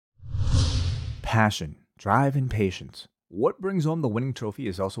Passion, drive, and patience. What brings home the winning trophy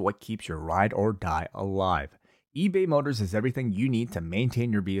is also what keeps your ride or die alive. eBay Motors has everything you need to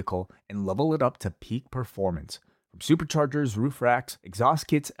maintain your vehicle and level it up to peak performance. From superchargers, roof racks, exhaust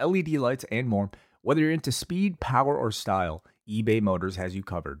kits, LED lights, and more, whether you're into speed, power, or style, eBay Motors has you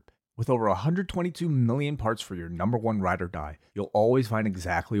covered. With over 122 million parts for your number one ride or die, you'll always find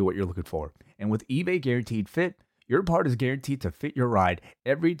exactly what you're looking for. And with eBay Guaranteed Fit, your part is guaranteed to fit your ride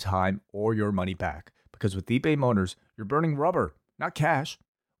every time or your money back. Because with eBay Motors, you're burning rubber, not cash.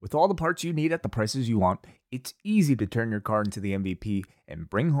 With all the parts you need at the prices you want, it's easy to turn your car into the MVP and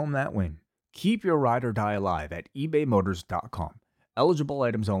bring home that win. Keep your ride or die alive at ebaymotors.com. Eligible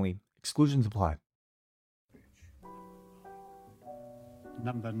items only. Exclusions apply.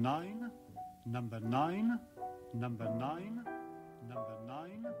 Number 9, number 9, number 9, number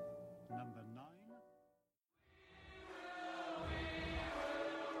 9, number 9.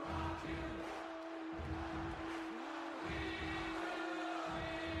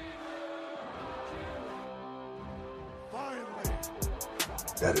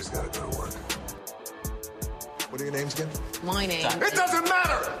 Daddy's gotta go to work. What are your names again? My name. It doesn't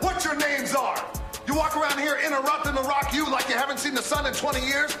matter what your names are. You walk around here interrupting the rock, you like you haven't seen the sun in 20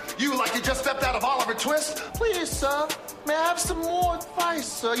 years, you like you just stepped out of Oliver Twist. Please, sir, may I have some more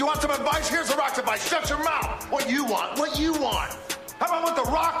advice, sir? You want some advice? Here's the rock's advice. Shut your mouth. What you want? What you want? How about what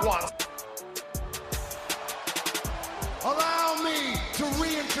the rock wants? Allow me to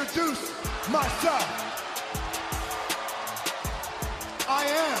reintroduce myself. I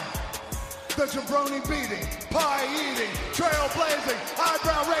am the jabroni beating, pie eating, trailblazing,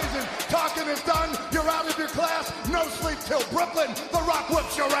 eyebrow raising, talking is done, you're out of your class, no sleep till Brooklyn, the rock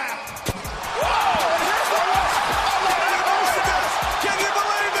whips your ass. Whoa! And here's the rest. Can you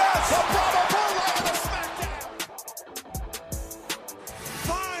believe this? The Bravo Bull Rock of SmackDown.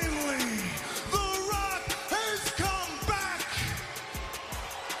 Finally, the Rock has come back.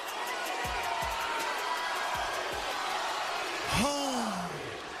 Home.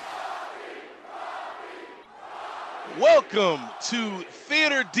 Welcome to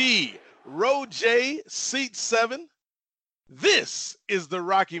Theater D, Row J, Seat 7. This is the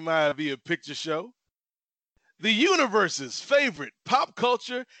Rocky Maivia Picture Show, the universe's favorite pop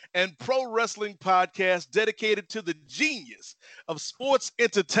culture and pro wrestling podcast dedicated to the genius of sports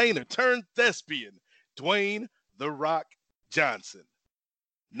entertainer turned thespian, Dwayne "The Rock" Johnson.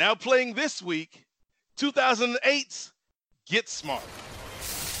 Now playing this week, 2008's Get Smart.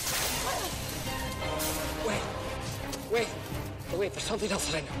 Wait, there's something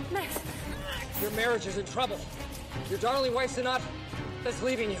else that I know. Max. Your marriage is in trouble. Your darling wife's a nut that's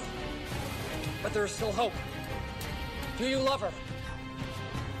leaving you. But there is still hope. Do you love her?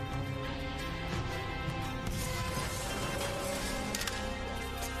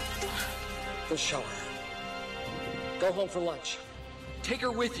 Then show her. Go home for lunch. Take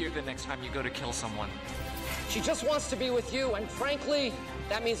her with you the next time you go to kill someone. She just wants to be with you, and frankly,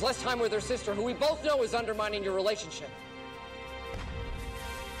 that means less time with her sister, who we both know is undermining your relationship.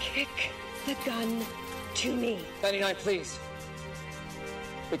 Kick the gun to me. 99, please.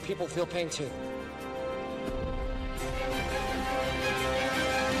 Big people feel pain too.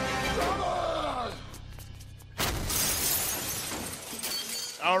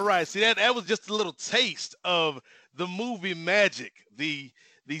 All right, see that was just a little taste of the movie magic, the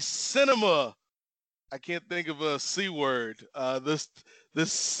cinema. I can't think of a C word. The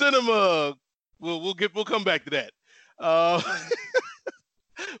cinema. We'll come back to that.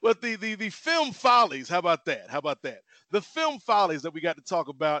 But the film follies. How about that? The film follies that we got to talk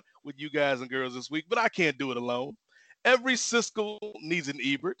about with you guys and girls this week. But I can't do it alone. Every Siskel needs an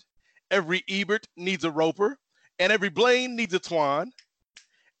Ebert. Every Ebert needs a Roper, and every Blaine needs a Twan.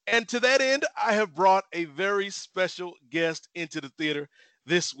 And to that end, I have brought a very special guest into the theater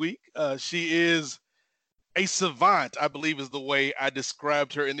this week. She is a savant, I believe is the way I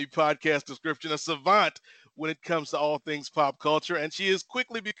described her in the podcast description, a savant when it comes to all things pop culture. And she is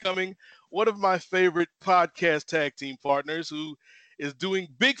quickly becoming one of my favorite podcast tag team partners who is doing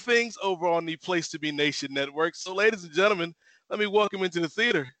big things over on the Place to Be Nation network. So ladies and gentlemen, let me welcome into the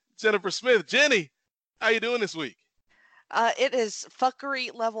theater, Jennifer Smith. Jenny, how you doing this week? It is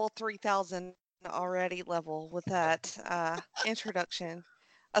fuckery level 3000 already level with that introduction.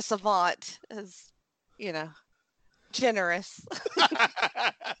 A savant is, generous.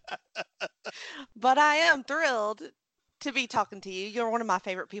 But I am thrilled to be talking to you. You're one of my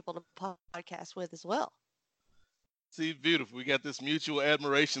favorite people to podcast with as well. See, beautiful. We got this mutual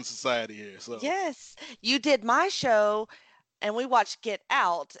admiration society here. So yes, you did my show and we watched Get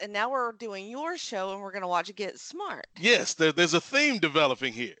Out, and now we're doing your show, and we're going to watch Get Smart. Yes, there's a theme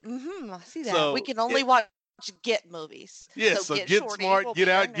developing here. I see that. So, we can only watch Get movies. Yes, so Get Shorty Smart, will Get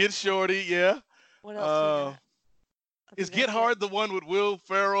be our Out, Get next one. Shorty, yeah. What else? Is Get Hard the one with Will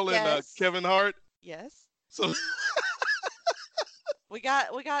Ferrell and Yes. Kevin Hart? Yes. So We got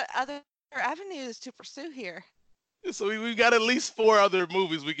other avenues to pursue here. so we've got at least 4 other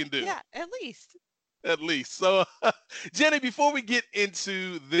movies we can do. Yeah, at least. At least. So, Jenny, before we get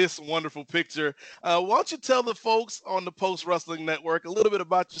into this wonderful picture, why don't you tell the folks on the Post Wrestling Network a little bit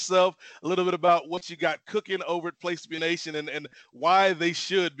about yourself, a little bit about what you got cooking over at Place to Be Nation, and why they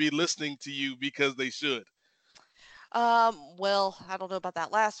should be listening to you, because they should. Well, I don't know about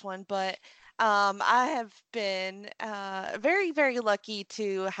that last one, but I have been very, very lucky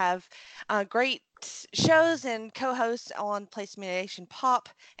to have great shows and co-hosts on Place to Be Nation Pop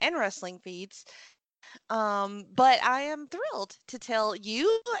and wrestling feeds. But I am thrilled to tell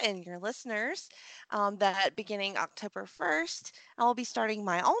you and your listeners that beginning October 1st, I will be starting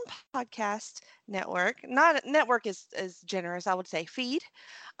my own podcast network. Not network is generous, I would say feed.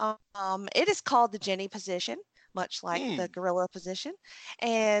 It is called the Jenny Position, much like the Gorilla Position.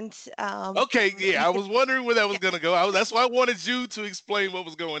 And okay, yeah, I was wondering where that was going to go. That's why I wanted you to explain what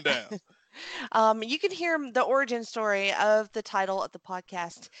was going down. You can hear the origin story of the title of the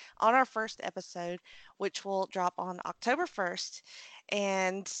podcast on our first episode, which will drop on October 1st.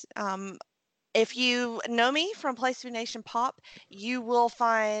 And if you know me from Place to Be Nation Pop, you will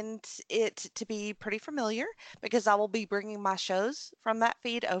find it to be pretty familiar, because I will be bringing my shows from that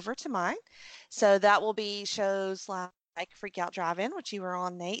feed over to mine. So that will be shows like Freak Out Drive-In, which you were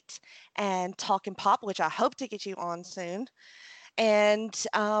on, Nate, and Talkin' Pop, which I hope to get you on soon. And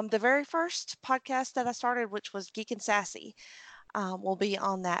the very first podcast that I started, which was Geek and Sassy, will be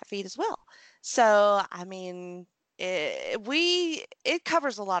on that feed as well. So, I mean, it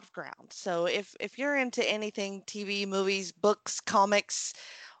covers a lot of ground. So if you're into anything, TV, movies, books, comics,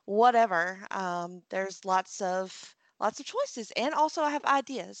 whatever, there's lots of choices. And also I have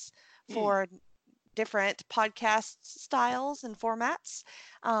ideas for different podcast styles and formats.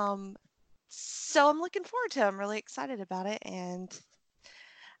 So I'm looking forward to it. I'm really excited about it, and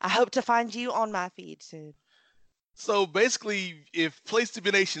I hope to find you on my feed soon. So basically, if Place to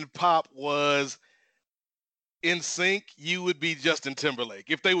Be Nation Pop was in sync, you would be Justin Timberlake.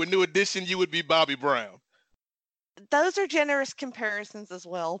 If they were New Edition, you would be Bobby Brown. Those are generous comparisons as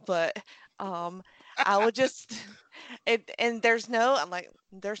well, but I would just and there's no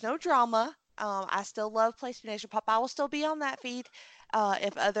drama. I still love Place to Be Nation Pop. I will still be on that feed.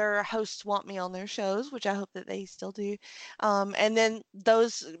 If other hosts want me on their shows, which I hope that they still do. And then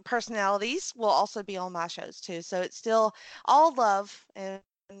those personalities will also be on my shows too. So it's still all love, and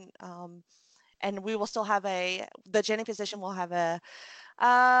we will still have the Jenny Position will have a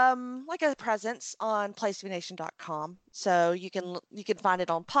like a presence on PlaceToBeNation.com. So you can find it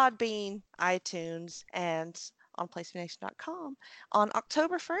on Podbean, iTunes, and on PlaceToBeNation.com on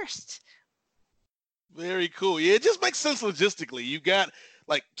October 1st. Very cool. Yeah, it just makes sense logistically. You got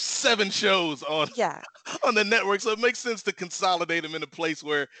like 7 shows on the network, so it makes sense to consolidate them in a place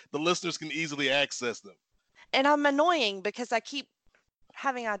where the listeners can easily access them. And I'm annoying because I keep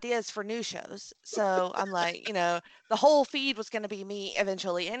having ideas for new shows. So I'm like, the whole feed was going to be me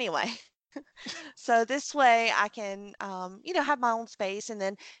eventually anyway. So this way I can, have my own space. And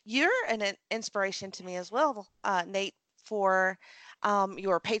then you're an inspiration to me as well, Nate, for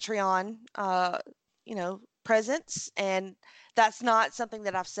your Patreon presence. And that's not something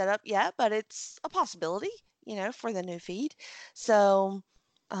that I've set up yet, but it's a possibility, for the new feed. So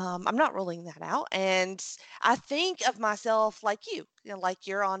I'm not ruling that out. And I think of myself like you, like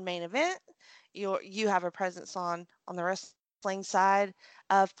you're on Main Event. You have a presence on the wrestling side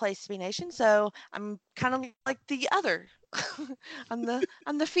of Place to Be Nation. So I'm kind of like the other. I'm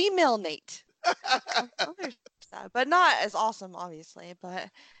the female Nate. Other side, but not as awesome, obviously. But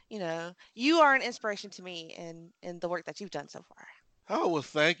you are an inspiration to me in the work that you've done so far. Oh, well,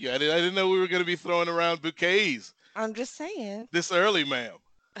 thank you. I didn't know we were going to be throwing around bouquets. I'm just saying. This early, ma'am.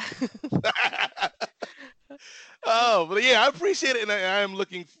 Oh, but yeah, I appreciate it, and I am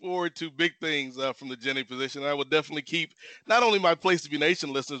looking forward to big things from the Jenny Position. I will definitely keep not only my Place to Be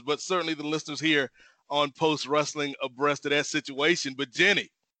Nation listeners, but certainly the listeners here on Post Wrestling abreast of that situation. But Jenny,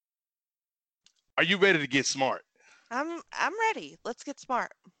 are you ready to get smart? I'm ready. Let's get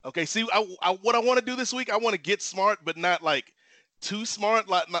smart. Okay. See, what I want to do this week, I want to get smart, but not like too smart,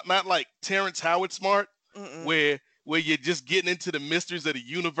 like not like Terrence Howard smart, where you're just getting into the mysteries of the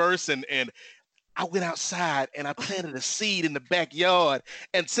universe and I went outside and I planted a seed in the backyard.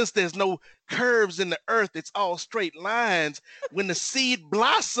 And since there's no curves in the earth, it's all straight lines. When the seed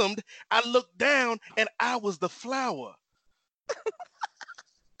blossomed, I looked down and I was the flower.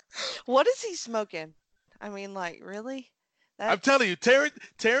 What is he smoking? I mean, like, really? I'm telling you,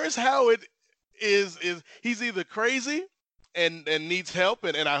 Terrence Howard is he's either crazy and needs help,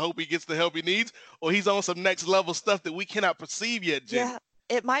 and I hope he gets the help he needs, or he's on some next level stuff that we cannot perceive yet, Jen. Yeah,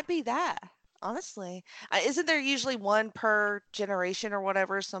 it might be that, honestly. Isn't there usually one per generation or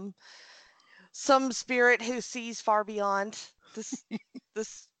whatever, some spirit who sees far beyond this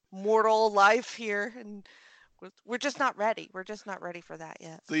this mortal life here, and we're just not ready. We're just not ready for that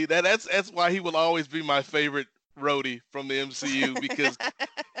yet. See, that's why he will always be my favorite Rhodey from the MCU, because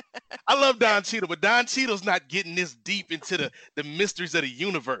I love Don Cheadle, but Don Cheadle's not getting this deep into the mysteries of the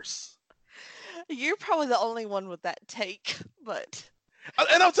universe. You're probably the only one with that take, but.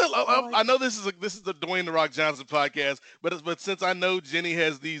 And I'll tell. I know this is the Dwayne The Rock Johnson podcast, but since I know Jenny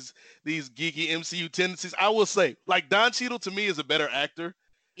has these geeky MCU tendencies, I will say, like, Don Cheadle to me is a better actor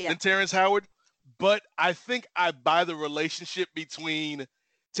than Terrence Howard, but I think I buy the relationship between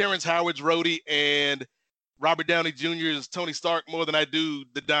Terrence Howard's Rhodey and Robert Downey Jr.'s Tony Stark more than I do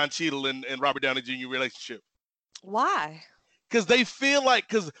the Don Cheadle and Robert Downey Jr. relationship. Why? Because they feel like,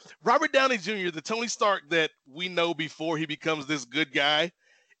 because Robert Downey Jr., the Tony Stark that we know before he becomes this good guy,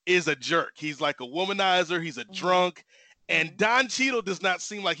 is a jerk. He's like a womanizer. He's a drunk. And Don Cheadle does not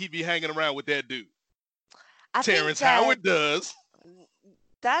seem like he'd be hanging around with that dude. Terrence Howard does.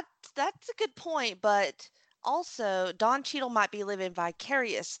 That's a good point, but also Don Cheadle might be living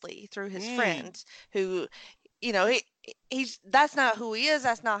vicariously through his friends who, you know, he's that's not who he is.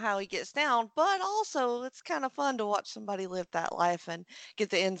 That's not how he gets down. But also, it's kind of fun to watch somebody live that life and get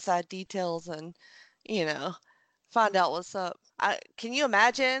the inside details and, you know, find out what's up. Can you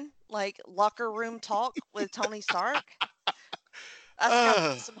imagine, like, locker room talk with Tony Stark? That's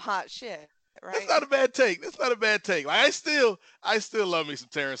kind of some hot shit, right? That's not a bad take. Like, I still love me some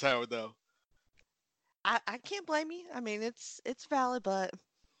Terrence Howard though. I can't blame you. I mean, it's valid, but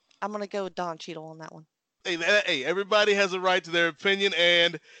I'm gonna go with Don Cheadle on that one. Hey, everybody has a right to their opinion,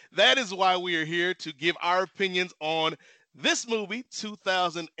 and that is why we are here to give our opinions on this movie,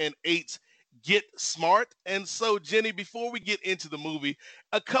 2008's Get Smart. And so, Jenny, before we get into the movie,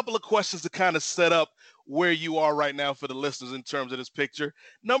 a couple of questions to kind of set up where you are right now for the listeners in terms of this picture.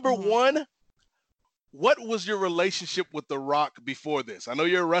 Number one, what was your relationship with The Rock before this? I know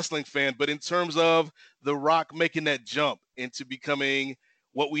you're a wrestling fan, but in terms of The Rock making that jump into becoming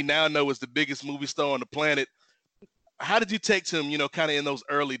what we now know is the biggest movie star on the planet, how did you take to him, you know, kind of in those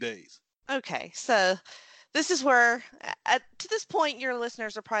early days? Okay, so this is where, to this point, your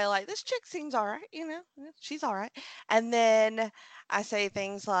listeners are probably like, this chick seems all right, you know, she's all right. And then I say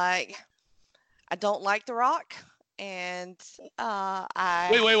things like, I don't like The Rock. And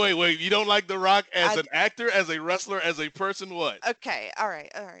Wait. You don't like The Rock as an actor, as a wrestler, as a person? What? Okay. All right.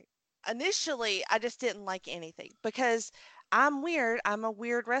 Initially, I just didn't like anything because I'm weird. I'm a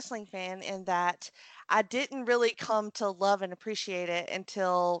weird wrestling fan in that I didn't really come to love and appreciate it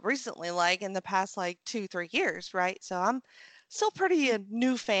until recently, like in the past, like 2-3 years, right? So I'm still pretty a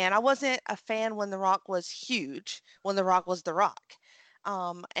new fan. I wasn't a fan when The Rock was huge, when The Rock was The Rock.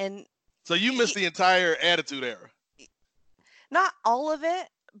 And so you missed the entire Attitude Era. Not all of it,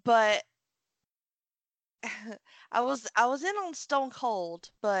 but I was in on Stone Cold,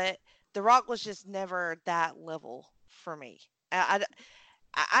 but The Rock was just never that level for me. I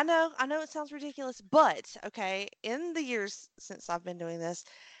know it sounds ridiculous, but okay, in the years since I've been doing this,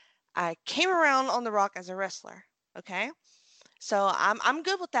 I came around on The Rock as a wrestler. Okay, so I'm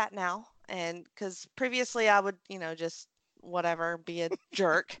good with that now, and because previously I would, you know, just whatever be a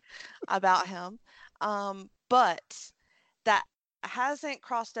jerk about him, but that hasn't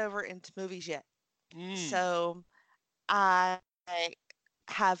crossed over into movies yet. So I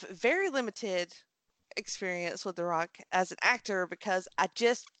have very limited experience with The Rock as an actor because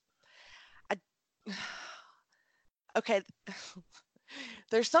okay,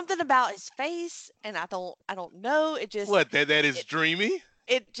 there's something about his face and I don't know, it just that is dreamy.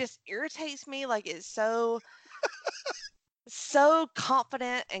 It just irritates me, like it's so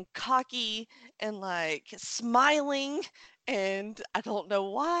confident and cocky and like smiling, and I don't know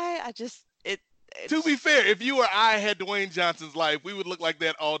why. To be fair, if you or I had Dwayne Johnson's life, we would look like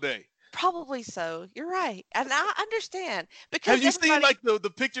that all day. Probably so. You're right, and I understand because have you seen like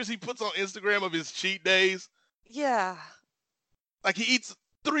the pictures he puts on Instagram of his cheat days? Yeah, like he eats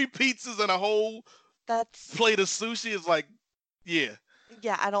 3 pizzas and a whole plate of sushi. Is like, yeah.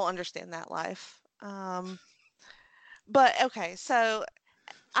 I don't understand that life. But okay, so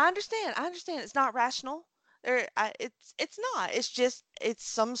I understand. I understand. It's not rational. It's not. It's just it's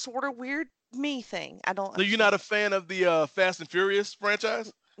some sort of weird me thing. I don't So you're understand. not a fan of the Fast and Furious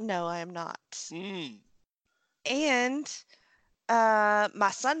franchise? No, I am not. Mm. And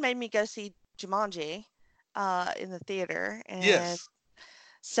my son made me go see Jumanji in the theater, and Yes.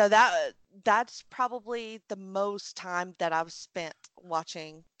 so that's probably the most time that I've spent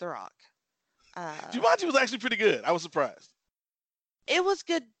watching The Rock. Jumanji was actually pretty good. I was surprised. It was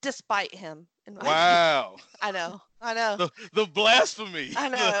good despite him. In my Wow. I know. I know. The blasphemy. I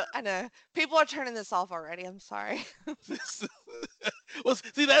know. I know. People are turning this off already. I'm sorry. Well,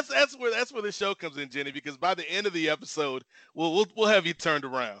 see, that's where the show comes in, Jenny, because by the end of the episode, we'll have you turned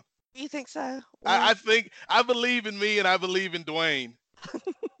around. You think so? I think I believe in me and I believe in Dwayne.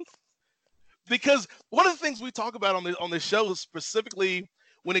 Because one of the things we talk about on the show, specifically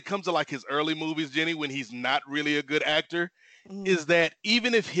when it comes to like his early movies, Jenny, when he's not really a good actor, is that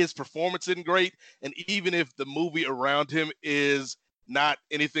even if his performance isn't great, and even if the movie around him is not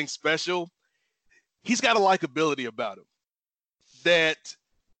anything special, he's got a likability about him that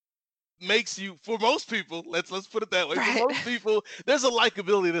makes you, for most people, let's put it that way. Right. For most people, there's a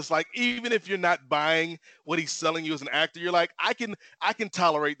likability that's like, even if you're not buying what he's selling you as an actor, you're like, I can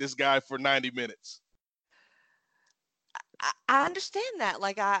tolerate this guy for 90 minutes. I understand that.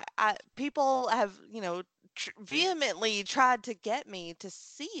 Like I people have, vehemently tried to get me to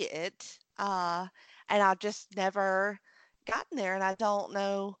see it, and I've just never gotten there, and I don't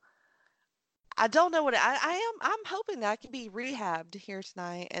know what I'm hoping that I can be rehabbed here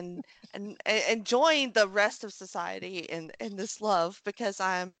tonight and join the rest of society in this love, because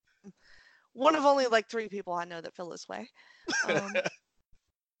I'm one of only like 3 people I know that feel this way.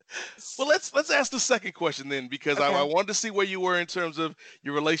 Well, let's ask the second question then, because Okay. I wanted to see where you were in terms of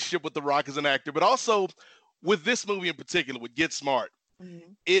your relationship with The Rock as an actor, but also with this movie in particular, with Get Smart.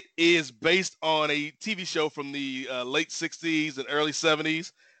 Mhm. It is based on a TV show from the late 60s and early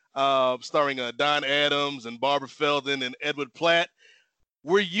 70s, starring Don Adams and Barbara Feldon and Edward Platt.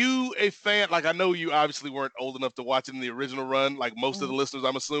 Were you a fan? Like, I know you obviously weren't old enough to watch it in the original run, like most of the listeners,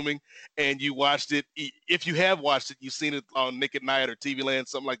 I'm assuming, and you watched it. If you have watched it, you've seen it on Nick at Night or TV Land,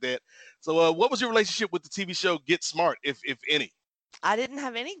 something like that. So what was your relationship with the TV show Get Smart, if any? I didn't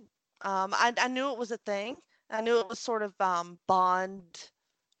have any. I knew it was a thing. I knew it was sort of Bond-ish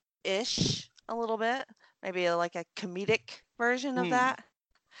a little bit, maybe like a comedic version of that.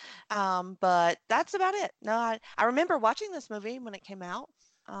 But that's about it. No, I remember watching this movie when it came out.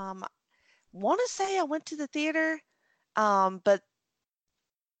 Want to say I went to the theater, but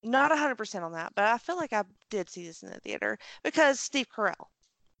not 100% on that. But I feel like I did see this in the theater because Steve Carell.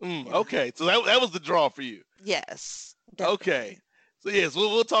 Okay, so that was the draw for you. Yes. Okay. So yes,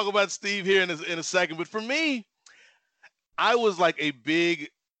 we'll talk about Steve here in a second. But for me, I was like a big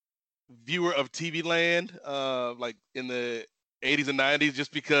viewer of TV Land, like in the 80s and 90s,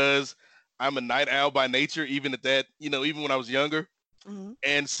 just because I'm a night owl by nature, even at that, even when I was younger. Mhm.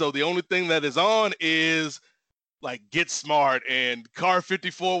 And so the only thing that is on is like Get Smart and Car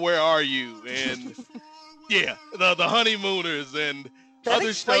 54, Where Are You? And yeah, the Honeymooners and That other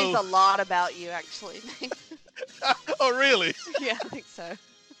explains shows. a lot about you, actually. Oh, really? Yeah, I think so.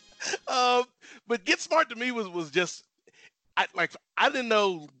 But Get Smart to me was just, I didn't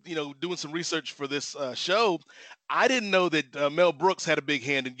know, doing some research for this show, I didn't know that Mel Brooks had a big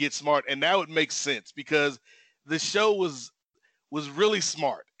hand in Get Smart, and now it makes sense because the show was really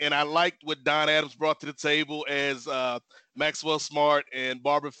smart, and I liked what Don Adams brought to the table as Maxwell Smart, and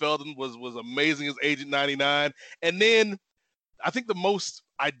Barbara Feldon was amazing as Agent 99. And then I think the most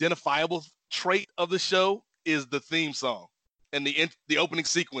identifiable trait of the show is the theme song and the opening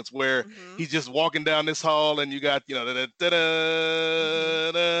sequence where he's just walking down this hall, and you got da-da-da-da-da,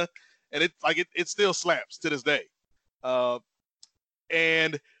 and it still slaps to this day.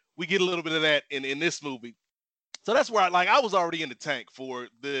 And we get a little bit of that in this movie. So that's where I was already in the tank for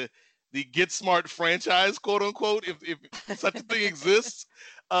the Get Smart franchise, quote unquote, if such a thing exists,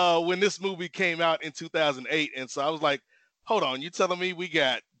 when this movie came out in 2008. And so I was like, hold on, you telling me we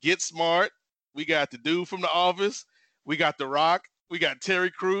got Get Smart, we got the dude from The Office, we got The Rock, we got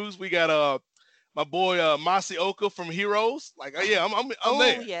Terry Crews, we got my boy Masioka from Heroes. Like, yeah, I'm there.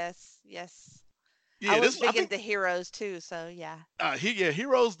 Oh, yes. Yeah, I was big into Heroes too, so yeah.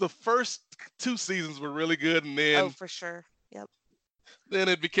 Heroes, the first 2 seasons were really good, and then for sure. Yep. Then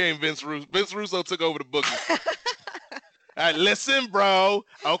it became Vince Russo. Vince Russo took over the booking. All right, listen, bro.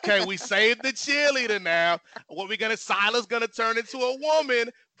 Okay, we saved the cheerleader now. Sila's gonna turn into a woman,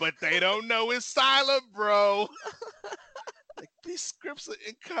 but they don't know it's Sila, bro. Like, these scripts are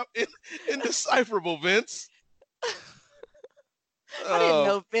indecipherable, Vince. I didn't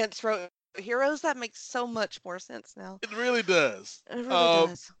know Vince wrote Heroes. That makes so much more sense now. It really does. It really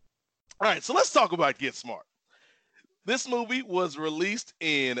does. All right, so let's talk about Get Smart. This movie was released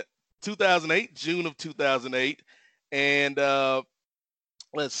in 2008, June of 2008, and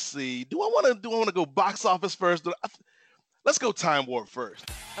let's see. Do I want to go box office first? Let's go Time Warp first.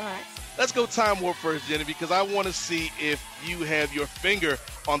 All right. Let's go Time Warp first, Jenny, because I want to see if you have your finger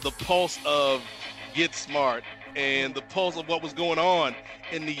on the pulse of Get Smart and the pulse of what was going on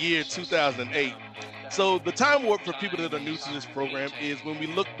in the year 2008. So the Time Warp, for people that are new to this program, is when we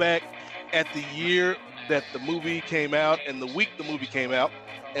look back at the year that the movie came out and the week the movie came out,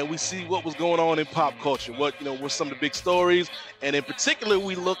 and we see what was going on in pop culture, what were some of the big stories, and in particular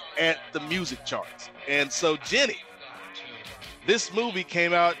we look at the music charts. And so, Jenny, this movie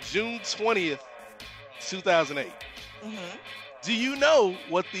came out June 20th, 2008. Mm-hmm. Do you know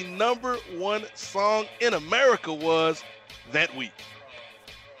what the number one song in America was that week?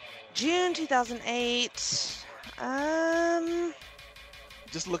 June 2008.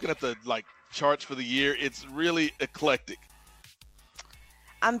 Just looking at the charts for the year, it's really eclectic.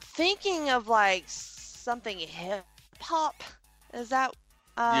 I'm thinking of something hip hop. Is that?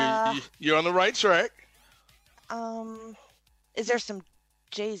 You're on the right track. Is there some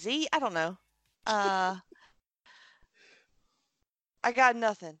Jay-Z? I don't know. I got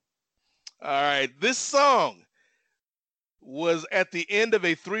nothing. All right, this song was at the end of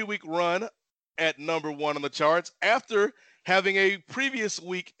a 3-week run at number one on the charts after having a previous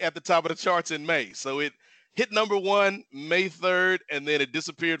week at the top of the charts in May. So it hit number one May 3rd, and then it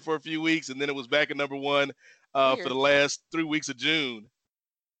disappeared for a few weeks, and then it was back at number one for the last 3 weeks of June.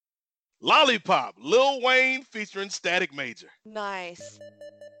 Lollipop, Lil Wayne featuring Static Major. Nice.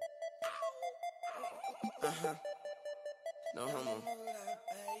 No homo.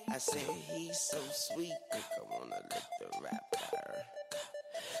 I said he's so sweet, think I wanna lick the rapper.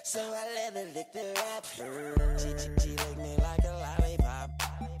 So I let her lick the rapper. She lick me like a lollipop.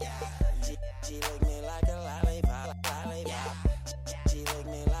 She lick me like a lollipop. She lick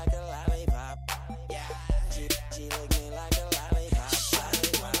me like a lollipop. She lick me like a lollipop.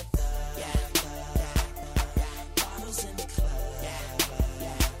 Bottles in the club.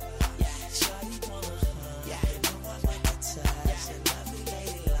 Shawty wanna hug. You know I like to touch and lovely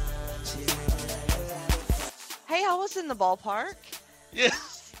lady love. She lick me like a lollipop. Hey, I was in the ballpark.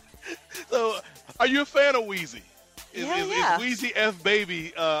 Yes. So, are you a fan of Wheezy? Is Wheezy F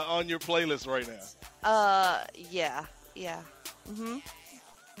Baby on your playlist right now? Yeah. Mm-hmm.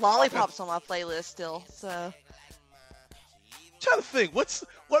 Lollipop's on my playlist still, so. I'm trying to think, what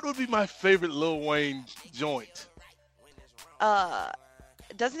would be my favorite Lil Wayne joint?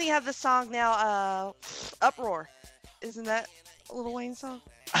 Doesn't he have the song now, Uproar? Isn't that a Lil Wayne song?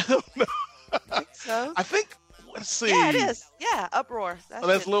 I don't know. I think so. I think, let's see. Yeah, it is. Yeah, Uproar.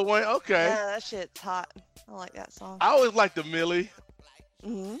 That's Lil Wayne? Okay. Yeah, that shit's hot. I like that song. I always liked Millie.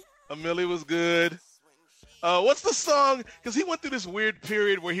 Mm-hmm. Millie was good. What's the song? Because he went through this weird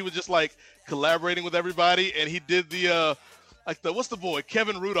period where he was just collaborating with everybody, and he did the what's the boy?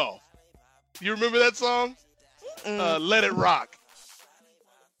 Kevin Rudolph. You remember that song? Let It Rock.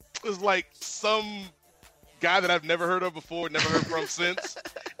 It was some guy that I've never heard of before, never heard from since.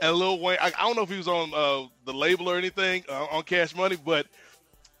 And Lil Wayne, I don't know if he was on the label or anything on Cash Money, but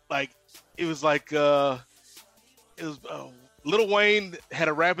it was Lil Wayne had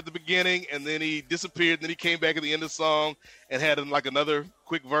a rap at the beginning, and then he disappeared, and then he came back at the end of the song and had another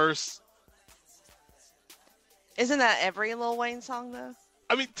quick verse. Isn't that every Lil Wayne song though?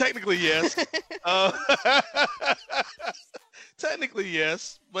 I mean, technically yes. Technically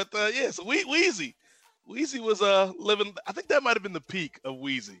yes, but yes, Wheezy was living. I think that might have been the peak of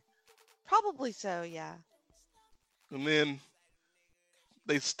Wheezy. Probably so, yeah. And then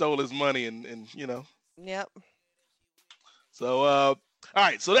they stole his money, and Yep. So, all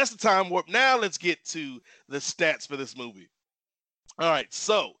right, so that's the Time Warp. Now let's get to the stats for this movie. All right,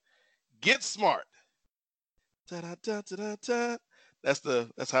 so Get Smart. Da-da-da-da-da-da.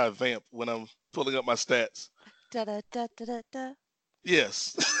 That's how I vamp when I'm pulling up my stats. Da-da-da-da-da-da.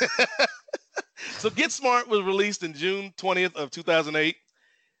 Yes. So Get Smart was released in June 20th of 2008.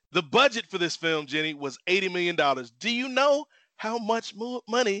 The budget for this film, Jenny, was $80 million. Do you know how much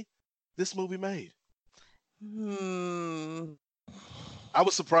money this movie made? I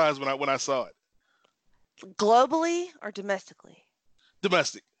was surprised when I saw it. Globally or domestically?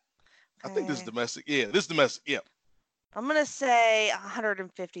 Domestic. Okay. I think this is domestic. Yeah, this is domestic. Yeah. I'm going to say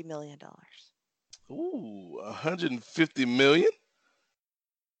 $150 million. Ooh, $150 million?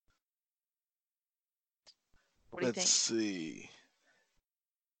 What do you Let's see.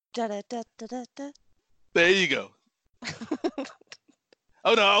 Da, da, da, da, da, da. There you go.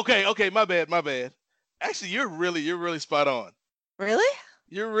 Oh no, okay, my bad. Actually, you're really spot on. Really?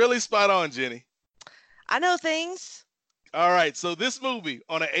 You're really spot on, Jenny. I know things. All right, so this movie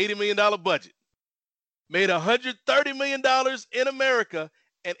on an $80 million budget made $130 million in America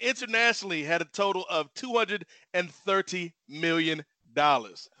and internationally had a total of $230 million.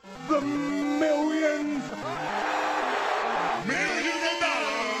 The millions. Millions of dollars. Millions of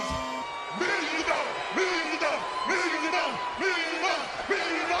dollars. Millions of dollars. Millions of dollars. Millions of dollars. Millions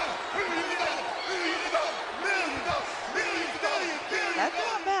of dollars. Millions of dollars. Millions of dollars. Millions of dollars. Millions of dollars. That's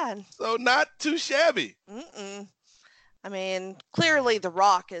not bad. So not too shabby. Mm-mm. I mean, clearly The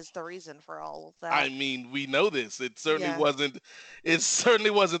Rock is the reason for all of that. I mean, we know this. It certainly Yeah. wasn't. It certainly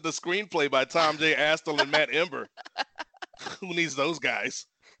wasn't the screenplay by Tom J. Astle and Matt Ember. Who needs those guys?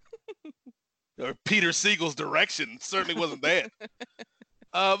 Or Peter Siegel's direction certainly wasn't that.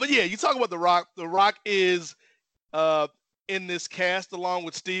 But yeah, you talk about The Rock. The Rock is in this cast along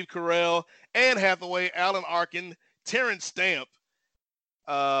with Steve Carell, Anne Hathaway, Alan Arkin, Terrence Stamp,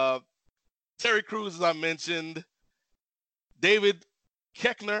 Terry Crews, as I mentioned, David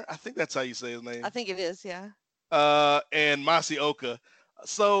Koechner, I think that's how you say his name. I think it is, yeah. And Masioka.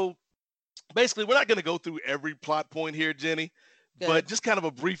 So basically, we're not going to go through every plot point here, Jenny, Good. but just kind of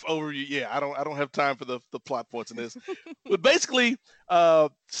a brief overview. Yeah, I don't have time for the plot points in this. But basically,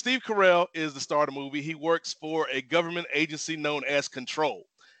 Steve Carell is the star of the movie. He works for a government agency known as Control.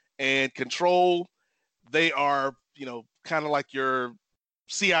 And Control, they are, kind of like your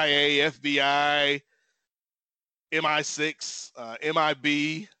CIA, FBI, MI6,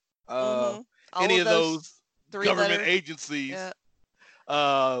 MIB, any of those government agencies.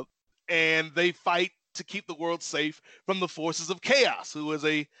 Yeah. And they fight to keep the world safe from the forces of chaos, who is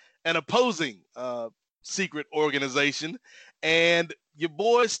an opposing secret organization. And your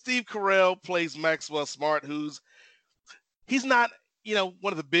boy Steve Carell plays Maxwell Smart, he's not,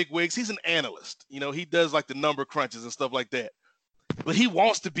 one of the big wigs. He's an analyst. He does like the number crunches and stuff like that. But he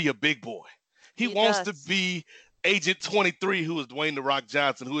wants to be a big boy. He wants to be Agent 23, who is Dwayne "The Rock"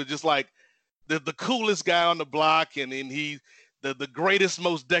 Johnson, who is just like the coolest guy on the block, and then he the greatest,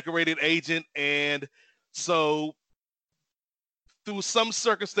 most decorated agent. And so through some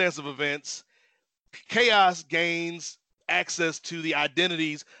circumstance of events, Chaos gains access to the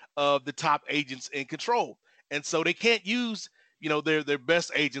identities of the top agents in Control. And so they can't use, their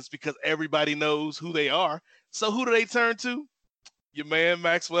best agents because everybody knows who they are. So who do they turn to? Your man,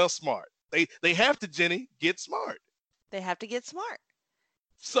 Maxwell Smart. They have to, Jenny, get smart. They have to get smart.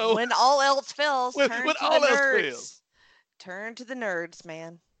 So when all else fails, turn to the nerds. Fails. Turn to the nerds,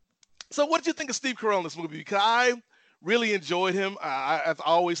 man. So what did you think of Steve Carell in this movie? Because I really enjoyed him. I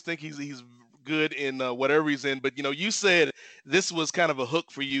always think he's good in whatever he's in. But, you said this was kind of a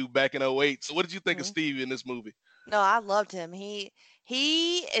hook for you back in 2008. So what did you think of Steve in this movie? No, I loved him. He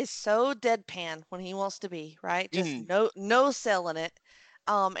is so deadpan when he wants to be, right? Just no selling it.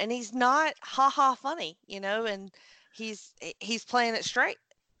 And he's not ha funny, and he's playing it straight.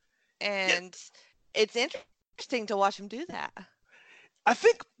 And it's interesting to watch him do that. I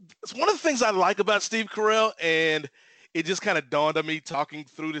think it's one of the things I like about Steve Carell, and it just kind of dawned on me talking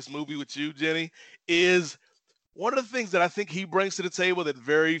through this movie with you, Jenny, is one of the things that I think he brings to the table that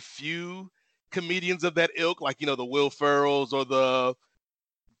very few comedians of that ilk, like, the Will Ferrells or the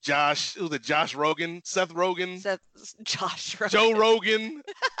Josh Rogan, Seth Rogen, Josh Rogan. Joe Rogan.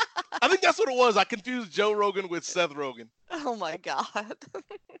 I think that's what it was. I confused Joe Rogan with Seth Rogen. Oh my God.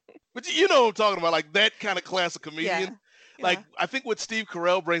 But you know what I'm talking about, like that kind of class of comedian. Yeah. Like, I think what Steve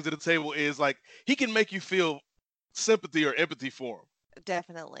Carell brings to the table is like he can make you feel sympathy or empathy for him.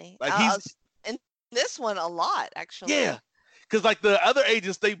 Definitely. Like he's in this one a lot, actually. Yeah. Because like the other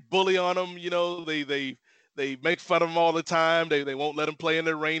agents, they bully on him, they make fun of him all the time. They won't let him play in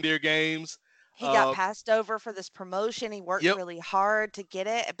their reindeer games. He got passed over for this promotion. He worked really hard to get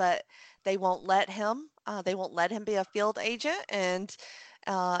it, but they won't let him. They won't let him be a field agent, and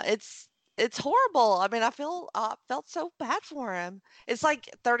it's horrible. I mean, I felt so bad for him. It's like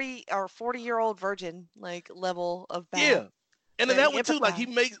 30 or 40-year-old virgin level of bad. Yeah, and in that one too, like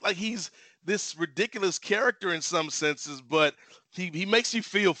empathize. he's this ridiculous character in some senses, but he makes you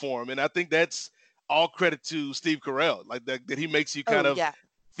feel for him, and I think that's all credit to Steve Carell, like that he makes you kind of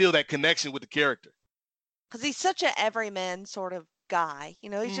feel that connection with the character. Because he's such an everyman sort of guy,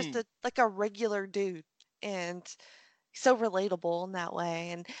 he's just a regular dude, and he's so relatable in that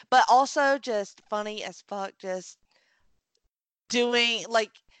way, but also just funny as fuck, just doing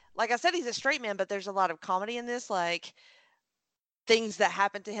like I said, he's a straight man, but there's a lot of comedy in this, like things that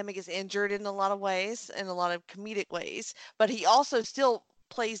happen to him. He gets injured in a lot of ways, in a lot of comedic ways, but he also still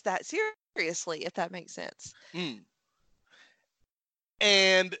plays that seriously, if that makes sense.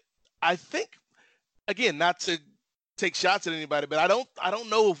 And I think, again, not to take shots at anybody, but I don't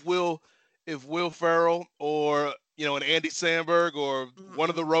know if Will Ferrell or an Andy Samberg or one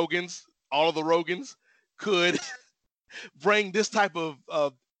of the Rogans, all of the Rogans, could bring this type of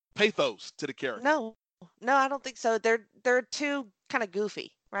pathos to the character. No, I don't think so. They're too kind of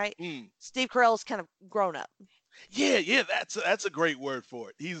goofy, right? Steve Carell's kind of grown up. Yeah, that's a great word for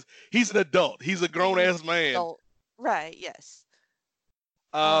it. He's an adult. He's a grown ass man. Adult. Right? Yes.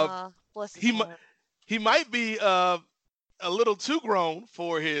 Bless his He heart. he might be a little too grown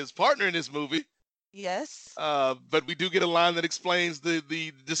for his partner in this movie. Yes. But we do get a line that explains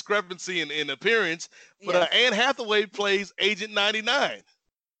the discrepancy in appearance. But Yes. Anne Hathaway plays Agent 99.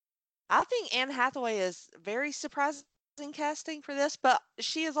 I think Anne Hathaway is very surprising casting for this, but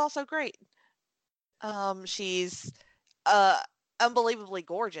she is also great. She's unbelievably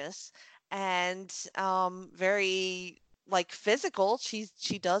gorgeous and very like physical. She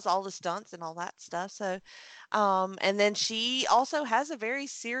does all the stunts and all that stuff. So and then she also has a very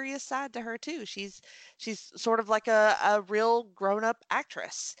serious side to her too. She's sort of like a real grown-up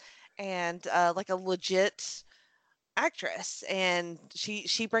actress and like a legit actress, and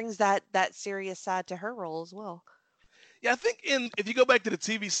she brings that serious side to her role as well. Yeah, I think if you go back to the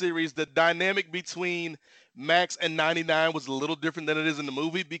TV series, the dynamic between Max and 99 was a little different than it is in the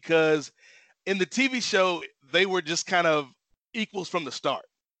movie, because in the TV show they were just kind of equals from the start.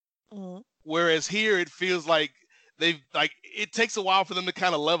 Whereas here it feels like it takes a while for them to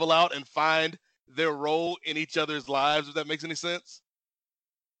kind of level out and find their role in each other's lives, if that makes any sense.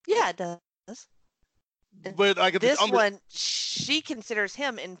 Yeah, it does. But like This one, she considers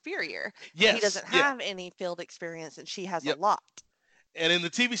him inferior. Yes, He doesn't yeah. have any field experience, and she has Yep. a lot. And in the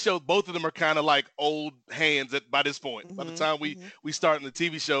TV show, both of them are kind of like old hands by this point. By the time we start in the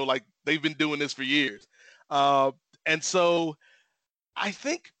TV show, like they've been doing this for years. And so I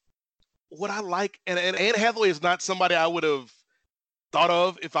think what I like, and Anne Hathaway is not somebody I would have thought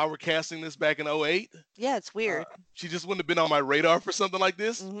of if I were casting this back in 2008. Yeah, it's weird. She just wouldn't have been on my radar for something like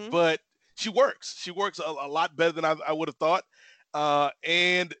this. But she works. She works a lot better than I would have thought.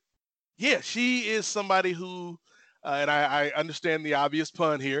 And yeah, she is somebody who, and I understand the obvious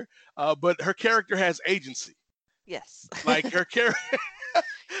pun here, but her character has agency. Yes. Like her character.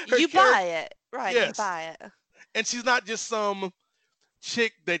 You buy it. Right, you Yes. buy it. And she's not just some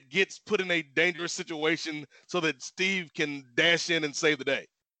chick that gets put in a dangerous situation so that Steve can dash in and save the day.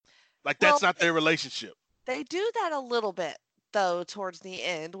 Like that's Well, not their relationship. They do that a little bit, though, towards the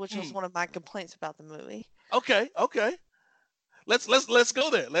end, which was one of my complaints about the movie. Okay. Let's go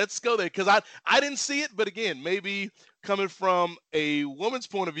there. Let's go there, because I didn't see it, but again, maybe coming from a woman's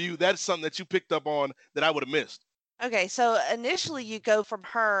point of view, that's something that you picked up on that I would have missed. Okay, so initially you go from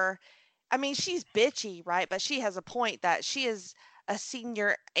her. I mean, she's bitchy, right? But she has a point that she is a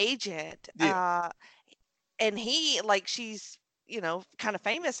senior agent. Yeah. And she's, kind of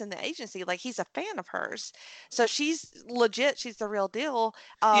famous in the agency. Like, he's a fan of hers. So she's legit. She's the real deal.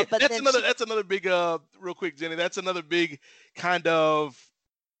 Yeah, But that's then that's another big real quick, Jenny. That's another big kind of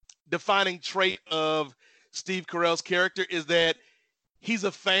defining trait of Steve Carell's character, is that he's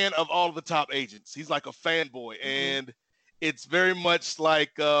a fan of all of the top agents. He's like a fanboy, and it's very much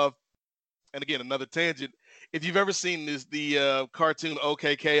like and again, another tangent. If you've ever seen the cartoon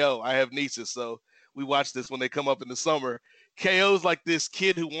OKKO, I have nieces, so we watch this when they come up in the summer. KO's like this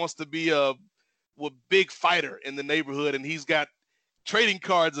kid who wants to be a big fighter in the neighborhood, and he's got trading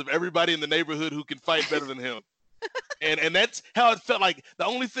cards of everybody in the neighborhood who can fight better than him. And that's how it felt. Like the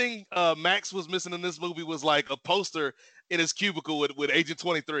only thing Max was missing in this movie was like a poster in his cubicle with Agent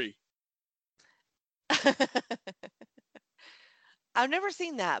 23. I've never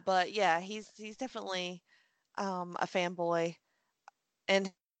seen that, but yeah, he's definitely a fanboy.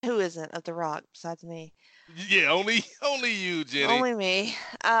 And who isn't of The Rock besides me? Yeah, only you, Jenny. Only me.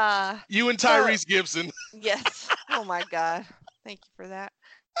 You and Tyrese Gibson. Yes. Oh my God. Thank you for that.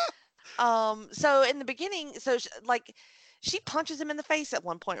 So in the beginning, she punches him in the face at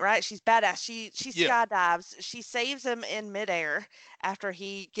one point, right? She's badass. She Yeah. skydives. She saves him in midair after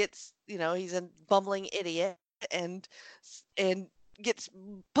he gets, he's a bumbling idiot and gets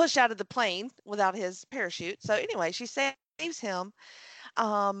pushed out of the plane without his parachute. So anyway, she saves him.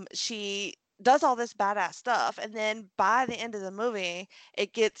 She does all this badass stuff, and then by the end of the movie,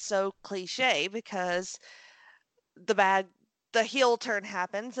 it gets so cliche because the heel turn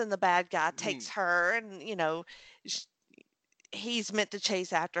happens, and the bad guy takes her, and he's meant to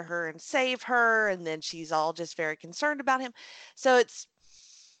chase after her and save her, and then she's all just very concerned about him. So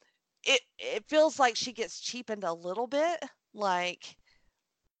it feels like she gets cheapened a little bit, like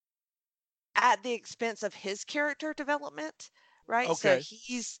at the expense of his character development. right? So Okay.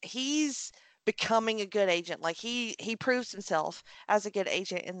 he's becoming a good agent. Like he proves himself as a good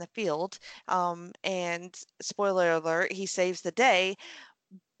agent in the field. And spoiler alert, he saves the day,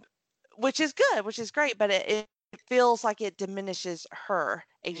 which is good, which is great, but it feels like it diminishes her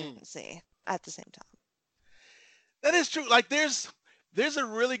agency at the same time. That is true. Like there's a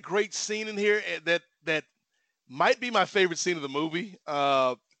really great scene in here that might be my favorite scene of the movie.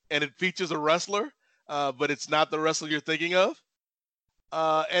 And it features a wrestler, but it's not the wrestler you're thinking of.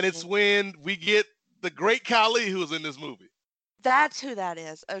 And it's when we get the great Khali who's in this movie. That's who that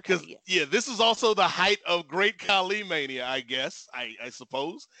is. Okay. Because yeah, this is also the height of great Khali mania, I guess, I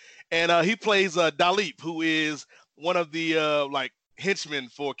suppose. And he plays Dalip, who is one of the like henchmen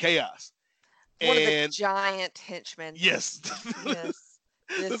for Chaos. One of the giant henchmen. Yes. Yes.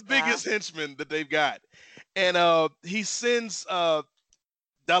 The biggest henchman that they've got. And he sends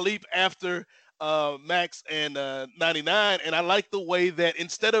Dalip after Max and 99. And I like the way that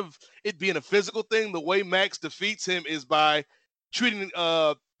instead of it being a physical thing, the way Max defeats him is by treating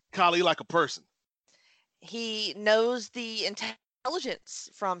Khali like a person. He knows the intelligence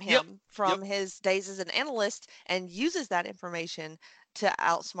from him from his days as an analyst and uses that information to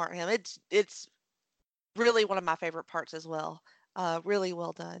outsmart him. It's really one of my favorite parts as well. Really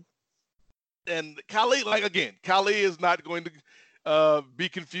well done. And Khali, like again, Khali is not going to be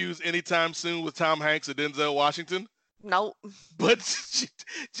confused anytime soon with Tom Hanks or Denzel Washington. Nope. But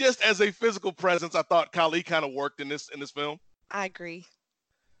just as a physical presence, I thought Khali kind of worked in this film. I agree.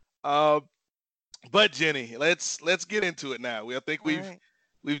 But Jenny, let's get into it now. I think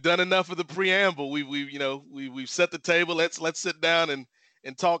we've done enough of the preamble. We've set the table. Let's sit down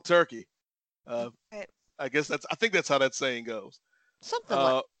and talk turkey. Right. I think that's how that saying goes. Something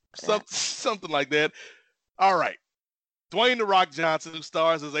like that. All right. Dwayne "The Rock" Johnson, who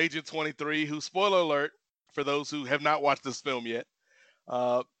stars as Agent 23, who, spoiler alert for those who have not watched this film yet,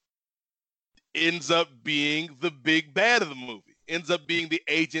 ends up being the big bad of the movie. Ends up being the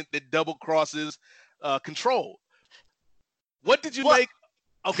agent that double crosses Control. What did you make?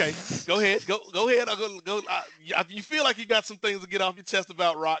 Okay, go ahead. Go ahead. Go. You feel like you got some things to get off your chest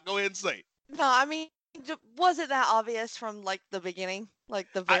about Rock. Go ahead and say it. No, I mean, was it that obvious from like the beginning, like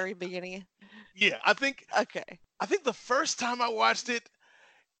the very beginning? Yeah, I think. Okay. I think the first time I watched it,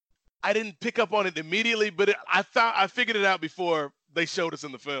 I didn't pick up on it immediately, but I figured it out before they showed us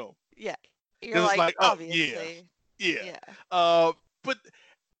in the film. Yeah, you're like obviously. Yeah. But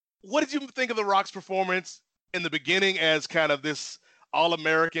what did you think of The Rock's performance in the beginning as kind of this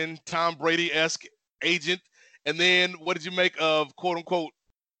all-American Tom Brady-esque agent, and then what did you make of quote unquote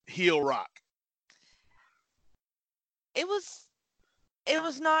heel Rock? It was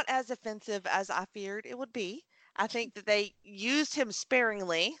not as offensive as I feared it would be. I think that they used him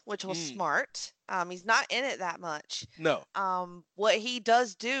sparingly, which was smart. He's not in it that much. No. What he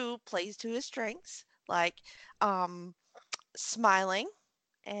does do plays to his strengths, like smiling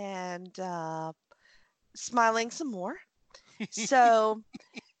and smiling some more. So,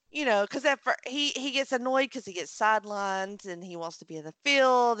 because he gets annoyed because he gets sidelined and he wants to be in the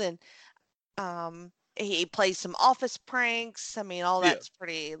field, and he plays some office pranks. I mean, all that's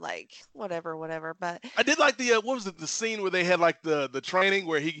pretty like whatever. But I did like the what was it? The scene where they had like the training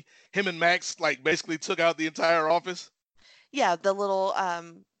where him and Max like basically took out the entire office. Yeah, the little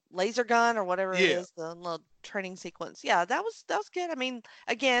laser gun or whatever it is, the little training sequence. Yeah, that was good. I mean,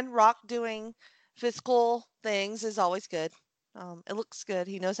 again, Rock doing physical things is always good. It looks good.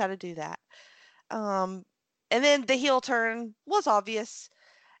 He knows how to do that. And then the heel turn was obvious,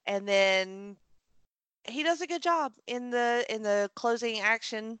 and then he does a good job in the closing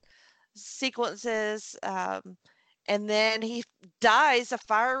action sequences, and then he dies a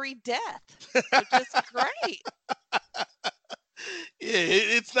fiery death, which is great. Yeah,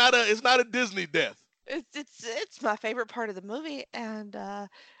 it's not a Disney death. It's my favorite part of the movie, and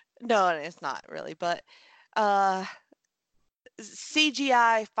no, it's not really, but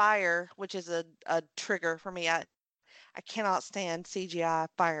CGI fire, which is a trigger for me. I cannot stand CGI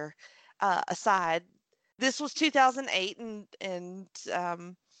fire. Aside, this was 2008, and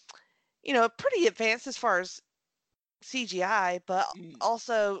pretty advanced as far as CGI, but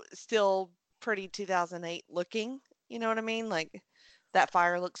also still pretty 2008 looking. You know what I mean? Like that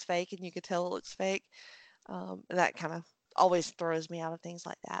fire looks fake, and you could tell it looks fake. That kind of always throws me out of things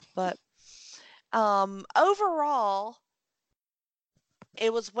like that. But overall,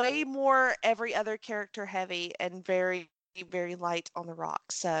 it was way more every other character heavy and very, very light on The Rock.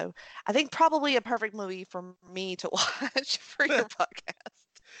 So I think probably a perfect movie for me to watch for your podcast.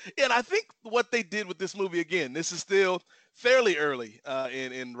 Yeah, and I think what they did with this movie, again, this is still fairly early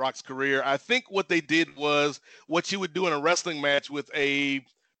in Rock's career. I think what they did was what you would do in a wrestling match with a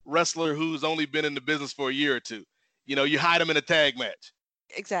wrestler who's only been in the business for a year or two. You know, you hide him in a tag match,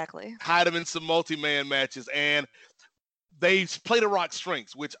 Exactly. hide him in some multi-man matches, and they play to Rock's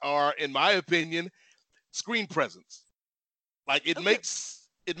strengths, which are, in my opinion, screen presence. Like it makes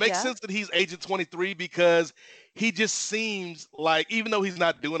Yeah. sense that he's Agent 23 because he just seems like, even though he's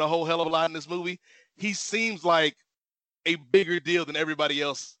not doing a whole hell of a lot in this movie, he seems like a bigger deal than everybody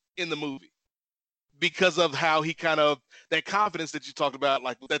else in the movie because of how he kind of, that confidence that you talked about,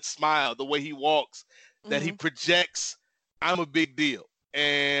 like that smile, the way he walks, that he projects, I'm a big deal.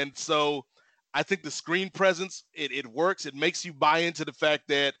 And so I think the screen presence, it works. It makes you buy into the fact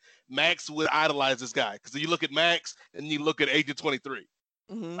that Max would idolize this guy. Because you look at Max and you look at Agent 23.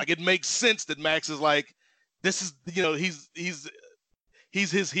 Like it makes sense that Max is like, this is, you know, he's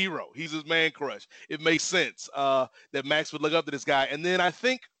his hero. He's his man crush. It makes sense that Max would look up to this guy. And then I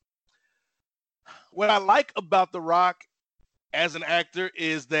think what I like about The Rock as an actor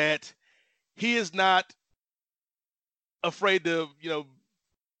is that he is not afraid to, you know,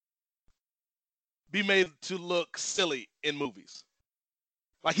 be made to look silly in movies.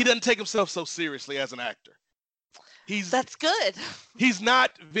 Like he doesn't take himself so seriously as an actor. That's good. He's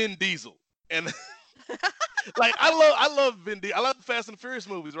not Vin Diesel. And like I love Vin Diesel. I love the Fast and Furious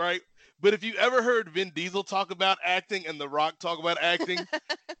movies, right? But if you ever heard Vin Diesel talk about acting and The Rock talk about acting,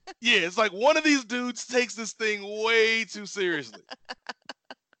 yeah, it's like one of these dudes takes this thing way too seriously.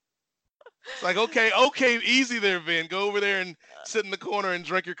 It's like, okay, easy there, Vin. Go over there and sit in the corner and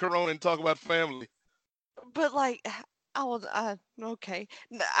drink your Corona and talk about family. But like, okay.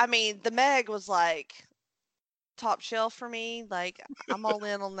 I mean, the Meg was like top shelf for me. Like, I'm all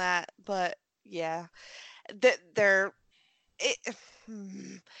in on that. But yeah, I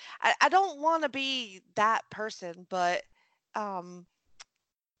don't want to be that person, but I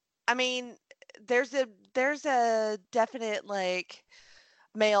mean, there's a definite like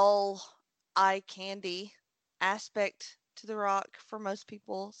male eye candy aspect to The Rock for most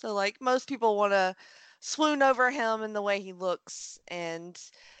people. So like most people want to swoon over him in the way he looks, and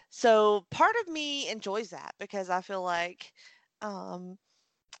so part of me enjoys that because I feel like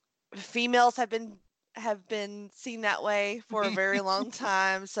females have been seen that way for a very long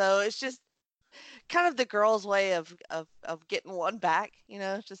time. So it's just kind of the girl's way of getting one back, you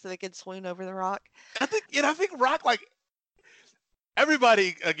know, just so they could swoon over The Rock. I think Rock, like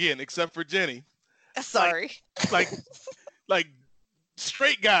everybody again except for Jenny. Sorry. Like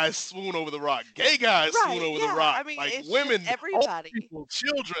straight guys swoon over The Rock, gay guys swoon over The Rock. I mean, like it's women, everybody, old people,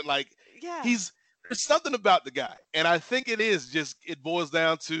 children. Like yeah, there's something about the guy, and I think it boils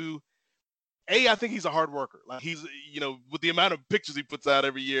down to, I think he's a hard worker. Like he's, you know, with the amount of pictures he puts out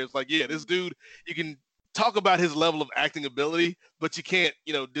every year, it's like, yeah, this dude, you can talk about his level of acting ability, but you can't,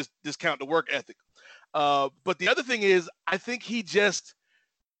 you know, discount the work ethic. But the other thing is, I think he just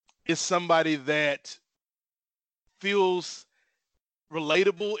is somebody that feels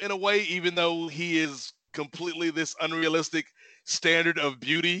relatable in a way, even though he is completely this unrealistic standard of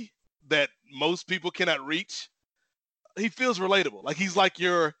beauty that most people cannot reach. He feels relatable. Like he's like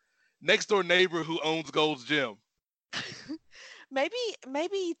your next door neighbor who owns Gold's Gym. maybe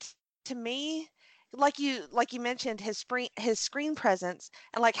to me, like you mentioned, his screen presence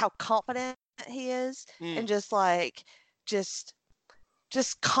and like how confident he is, and just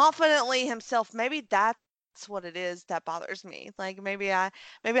confidently himself. Maybe that's what it is that bothers me. Like maybe I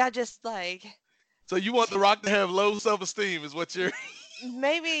just like. So you want The Rock to have low self-esteem, is what you're.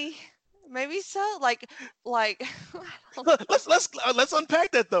 Maybe so. Like let's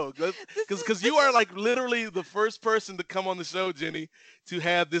unpack that though, because you are like literally the first person to come on the show, Jenny, to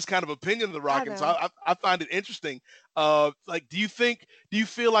have this kind of opinion of The Rock, and so I find it interesting. Like, do you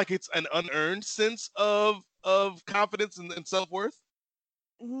feel like it's an unearned sense of confidence and self-worth?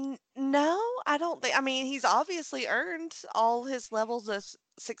 No, I don't think. I mean, he's obviously earned all his levels of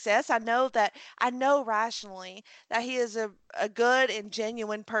success. I know rationally that he is a good and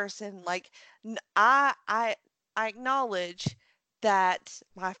genuine person. Like, I acknowledge that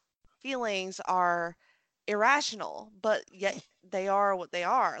my feelings are irrational, but yet they are what they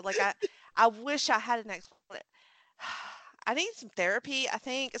are. Like, I wish I had an explanation. I need some therapy, I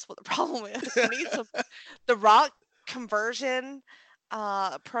think, is what the problem is. I need the Rock conversion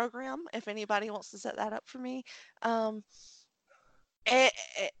program, if anybody wants to set that up for me. And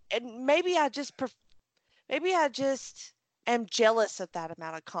maybe I just am jealous of that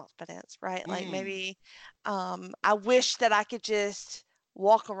amount of confidence, right? Like maybe I wish that I could just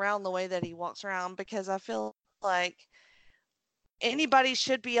walk around the way that he walks around, because I feel like anybody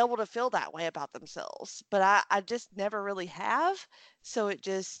should be able to feel that way about themselves, but I just never really have. So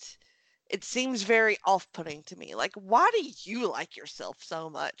it seems very off-putting to me. Like, why do you like yourself so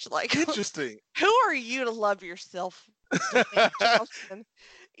much? Like, Interesting. who are you to love yourself? Johnson?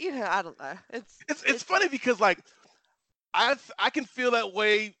 I don't know. It's funny because like I can feel that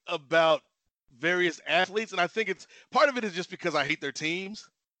way about various athletes, and I think it's part of it is just because I hate their teams.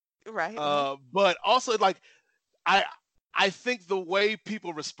 Right. But also like I think the way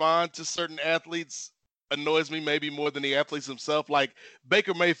people respond to certain athletes annoys me maybe more than the athletes themselves. Like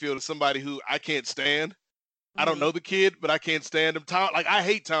Baker Mayfield is somebody who I can't stand. I don't know the kid, but I can't stand him. I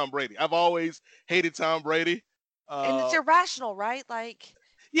hate Tom Brady. I've always hated Tom Brady. And it's irrational, right? Like,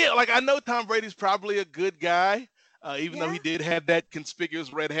 yeah, like I know Tom Brady's probably a good guy, even though he did have that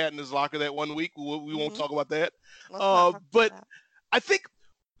conspicuous red hat in his locker that one week. We won't talk about that. But I think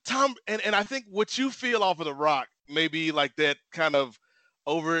Tom, and I think what you feel off of The Rock, maybe like that kind of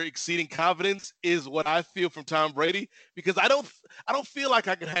over exceeding confidence, is what I feel from Tom Brady, because I don't feel like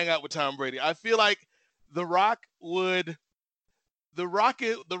I could hang out with Tom Brady. I feel like The Rock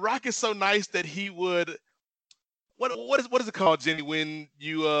is so nice that he would. What is it called, Jenny? When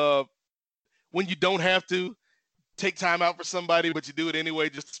you don't have to take time out for somebody, but you do it anyway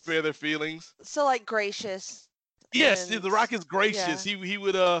just to spare their feelings. So like gracious. Yes, The Rock is gracious. Yeah. He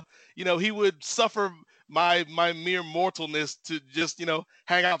would he would suffer my mere mortalness to just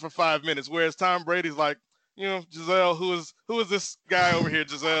hang out for 5 minutes. Whereas Tom Brady's like, Giselle, who is this guy over here,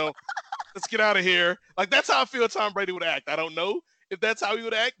 Giselle? Let's get out of here. Like that's how I feel Tom Brady would act. I don't know if that's how he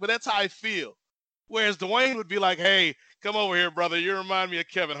would act, but that's how I feel. Whereas Dwayne would be like, hey, come over here, brother. You remind me of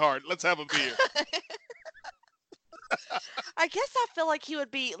Kevin Hart. Let's have a beer. I guess I feel like he would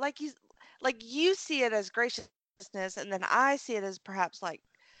be like you see it as graciousness, and then I see it as perhaps like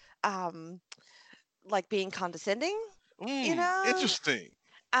being condescending. Interesting.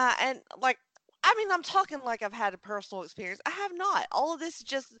 And like, I mean, I'm talking like I've had a personal experience. I have not. All of this is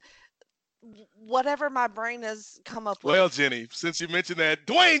just whatever my brain has come up with. Well, Jenny, since you mentioned that,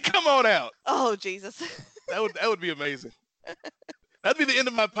 Dwayne, come on out. Oh, Jesus. That would be amazing. That'd be the end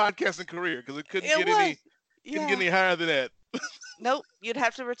of my podcasting career because it couldn't get any higher than that. Nope, you'd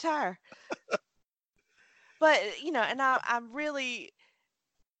have to retire. But and I'm really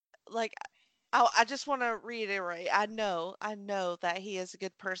like, I just want to reiterate. I know that he is a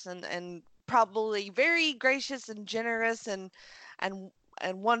good person and probably very gracious and generous and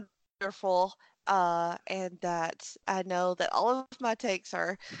wonderful. And that I know that all of my takes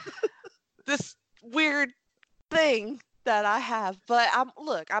are this weird thing that I have, but I'm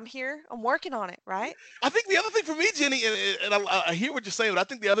here. I'm working on it, right? I think the other thing for me, Jenny, and I hear what you're saying, but I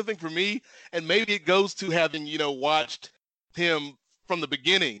think the other thing for me, and maybe it goes to having watched him from the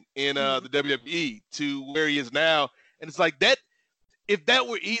beginning in the WWE to where he is now, and it's like that. If that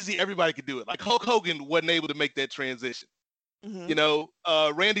were easy, everybody could do it. Like Hulk Hogan wasn't able to make that transition.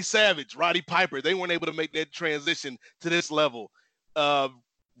 Randy Savage, Roddy Piper, they weren't able to make that transition to this level.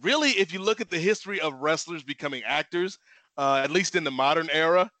 Really, if you look at the history of wrestlers becoming actors, at least in the modern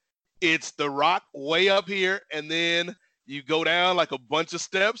era, it's The Rock way up here, and then you go down like a bunch of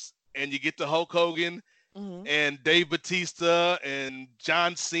steps, and you get to Hulk Hogan and Dave Bautista and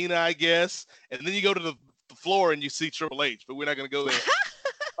John Cena, I guess, and then you go to the floor and you see Triple H, but we're not going to go there.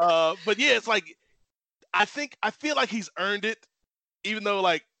 But yeah, it's like I feel like he's earned it, even though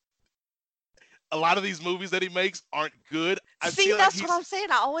like a lot of these movies that he makes aren't good. See, that's what I'm saying.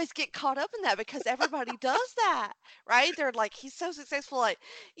 I always get caught up in that because everybody does that, right? They're like, he's so successful. Like,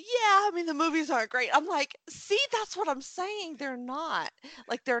 yeah, I mean, the movies aren't great. I'm like, see, that's what I'm saying. They're not.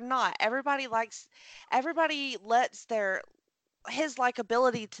 Like, they're not. Everybody lets his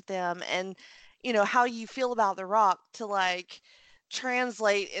likability to them and, how you feel about The Rock to like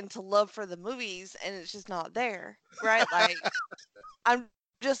translate into love for the movies, and it's just not there, right? Like, I'm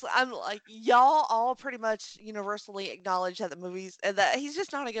like, y'all all pretty much universally acknowledge that the movies that he's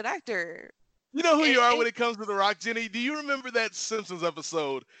just not a good actor. You know who you are when it comes to The Rock, Jenny? Do you remember that Simpsons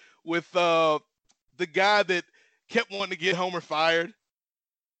episode with the guy that kept wanting to get Homer fired?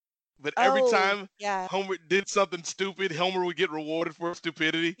 But every time Homer did something stupid, Homer would get rewarded for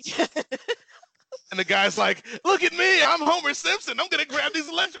stupidity. And the guy's like, look at me, I'm Homer Simpson. I'm going to grab these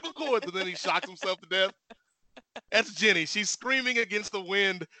electrical cords. And then he shocks himself to death. That's Jenny. She's screaming against the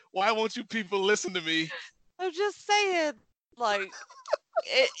wind. Why won't you people listen to me? I'm just saying, like,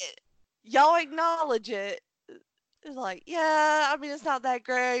 y'all acknowledge it. It's like, yeah, I mean, it's not that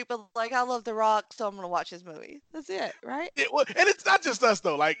great, but like, I love The Rock, so I'm gonna watch his movie. That's it, right? And it's not just us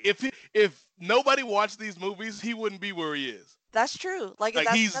though. Like, if nobody watched these movies, he wouldn't be where he is. That's true. Like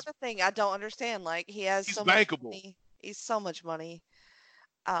that's another thing I don't understand. Like, he's so bankable. Much money. He's so much money.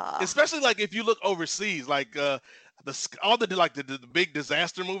 Especially like if you look overseas, like all the big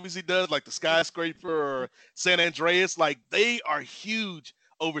disaster movies he does, like the Skyscraper or San Andreas, like they are huge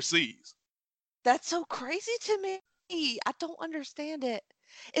overseas. That's so crazy to me. I don't understand it.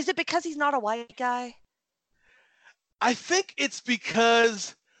 Is it because he's not a white guy? I think it's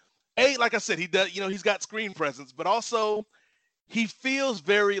because like I said, he does, he's got screen presence, but also he feels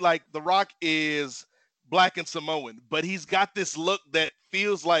very like The Rock is black and Samoan, but he's got this look that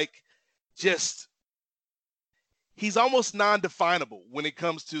feels like just he's almost non-definable when it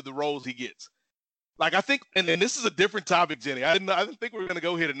comes to the roles he gets. Like I think, and this is a different topic, Jenny. I didn't think we were going to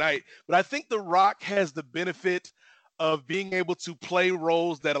go here tonight, but I think The Rock has the benefit of being able to play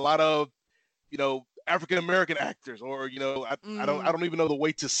roles that a lot of, African American actors, or I don't even know the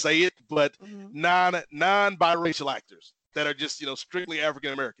way to say it, but non-biracial actors that are just strictly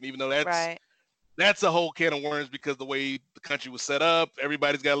African American, even though that's a whole can of worms because the way the country was set up,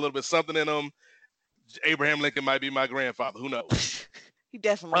 everybody's got a little bit of something in them. Abraham Lincoln might be my grandfather. Who knows? He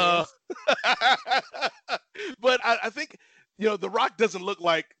definitely is. But I think The Rock doesn't look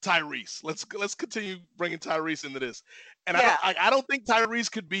like Tyrese. Let's continue bringing Tyrese into this. And I don't think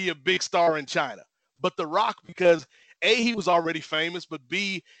Tyrese could be a big star in China. But The Rock, because A, he was already famous, but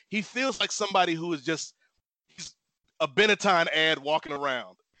B, he feels like somebody who is he's a Benetton ad walking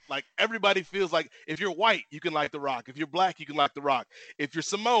around. Like everybody feels like if you're white, you can like The Rock. If you're black, you can like The Rock. If you're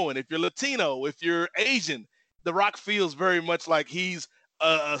Samoan, if you're Latino, if you're Asian, The Rock feels very much like he's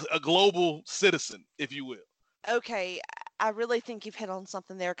a global citizen, if you will. Okay, I really think you've hit on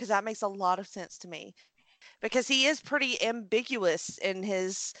something there because that makes a lot of sense to me. Because he is pretty ambiguous in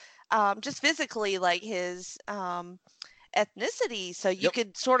his, just physically, like his ethnicity. So you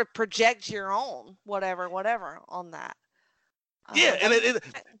could sort of project your own whatever on that. Yeah, and it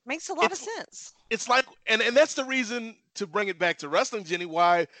makes a lot of sense. It's like, and that's the reason, to bring it back to wrestling, Jenny,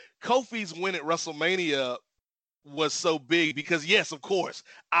 why Kofi's win at WrestleMania was so big. Because yes, of course,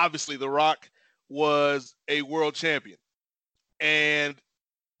 obviously The Rock was a world champion, and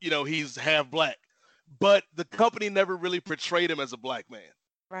he's half black, but the company never really portrayed him as a black man.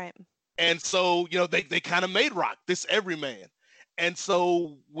 Right. And so they kind of made Rock this everyman, and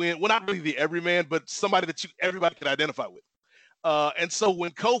so not really the everyman, but somebody that everybody could identify with. And so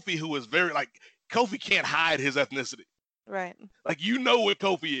when Kofi, who is very Kofi can't hide his ethnicity. Right. Like what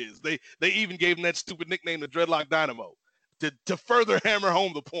Kofi is. They even gave him that stupid nickname, the Dreadlock Dynamo, to further hammer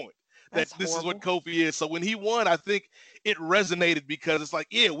home the point that this is what Kofi is. So when he won, I think it resonated because it's like,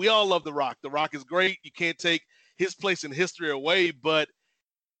 yeah, we all love The Rock. The Rock is great. You can't take his place in history away, but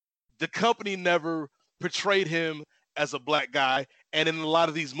the company never portrayed him as a black guy. And in a lot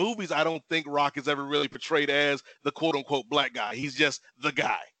of these movies, I don't think Rock is ever really portrayed as the quote unquote black guy. He's just the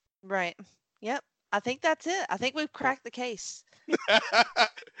guy. Right. Yep. I think that's it. I think we've cracked the case.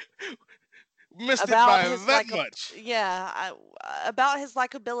 Missed about it by that much. Yeah. About his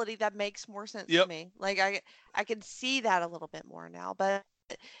likability, that makes more sense to me. Like I can see that a little bit more now, but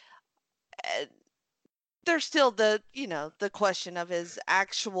there's still the question of his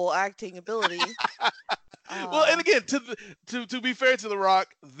actual acting ability. Well, and again, to be fair to The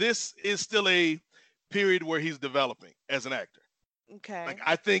Rock, this is still a period where he's developing as an actor. Okay. Like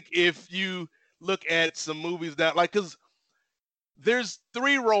I think if you look at some movies that because there's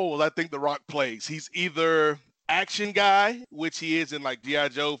 3 roles I think The Rock plays. He's either action guy, which he is in like G.I.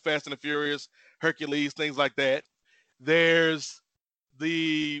 Joe, Fast and the Furious, Hercules, things like that. There's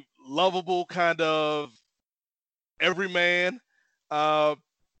the lovable kind of everyman.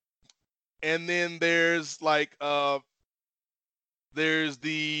 And then there's there's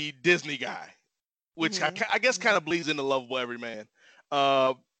the Disney guy, which I guess kind of bleeds into lovable everyman.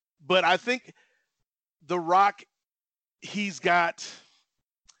 But I think The Rock, he doesn't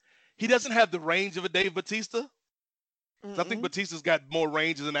have the range of a Dave Bautista. I think Bautista's got more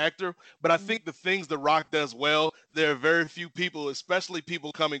range as an actor, but I think the things The Rock does well, there are very few people, especially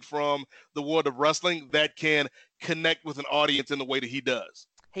people coming from the world of wrestling, that can connect with an audience in the way that he does.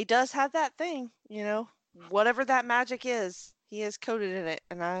 He does have that thing, whatever that magic is, he is coated in it,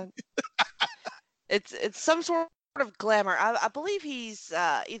 and it's some sort of glamour. I believe he's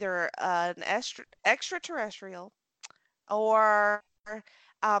either an extraterrestrial, or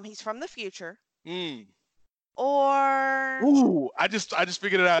he's from the future. Or I just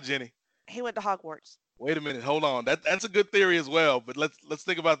figured it out, Jenny. He went to Hogwarts. Wait a minute, hold on. That's a good theory as well, but let's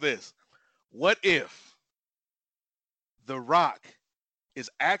think about this. What if The Rock is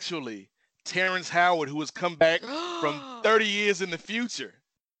actually Terrence Howard, who has come back from 30 years in the future?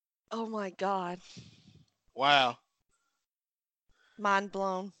 Oh my God. Wow. Mind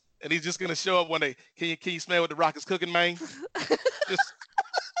blown. and he's just gonna show up one day. Can you smell what the Rock is cooking, man? Just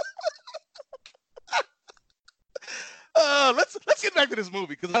let's get back to this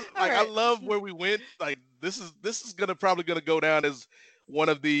movie because I love where we went. Like this is probably gonna go down as one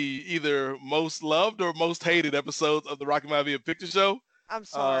of the either most loved or most hated episodes of the Rocky Maivia Picture Show. I'm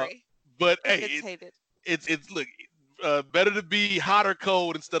sorry, but it's hated. It's look better to be hot or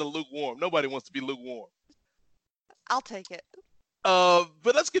cold instead of lukewarm. Nobody wants to be lukewarm. I'll take it.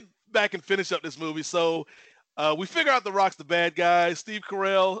 But let's get back and finish up this movie. So we figure out the Rock's the bad guy. Steve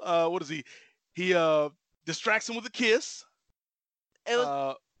Carell, what is he? He distracts him with a kiss. It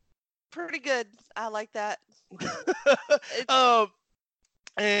was pretty good. I like that.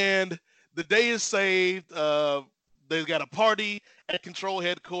 And the day is saved. They've got a party at Control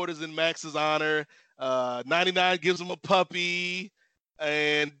headquarters in Max's honor. 99 gives him a puppy,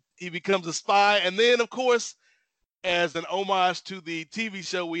 and he becomes a spy. And then, of course, as an homage to the TV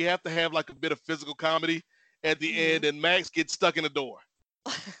show, we have to have like a bit of physical comedy at the end, and Max gets stuck in a door.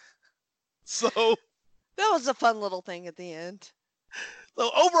 So that was a fun little thing at the end. So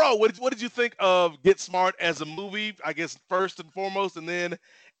overall, what did you think of Get Smart as a movie? I guess first and foremost, and then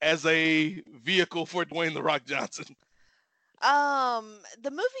as a vehicle for Dwayne "The Rock" Johnson.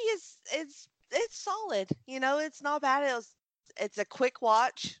 The movie it's solid. You know, it's not bad. It's a quick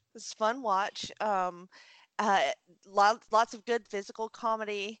watch. It's a fun watch. Lots of good physical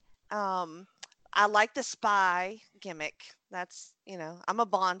comedy. I like the spy gimmick. That's, you know, I'm a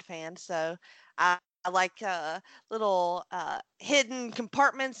Bond fan, so I like little hidden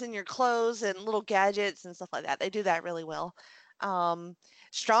compartments in your clothes and little gadgets and stuff like that. They do that really well.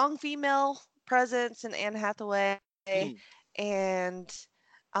 Strong female presence in Anne Hathaway, and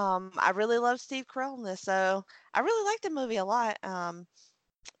I really love Steve Carell in this, so I really like the movie a lot. I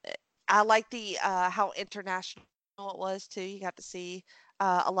like the how international it was too. You got to see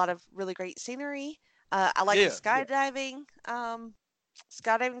a lot of really great scenery. I like the skydiving.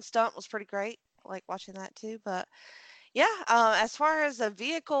 Skydiving stunt was pretty great. I like watching that too. But yeah, as far as a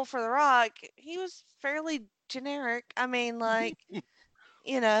vehicle for The Rock, he was fairly generic. I mean, like,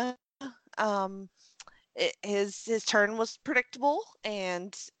 you know, his turn was predictable,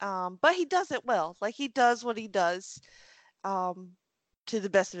 and but he does it well. Like, he does what he does to the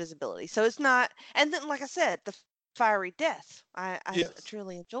best of his ability. So it's not. And then, like I said, the fiery death I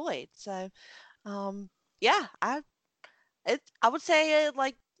truly enjoyed. So yeah, I would say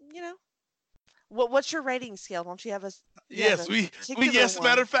like, you know, what's your rating scale? Don't you have a yes,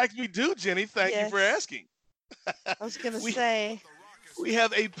 matter of fact, we do, Jenny. Thank you for asking. I was gonna say we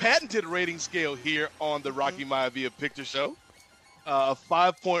have a patented rating scale here on the Rocky Maivia Picture Show, a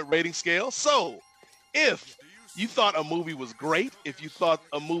 5-point rating scale. So if you thought a movie was great, if you thought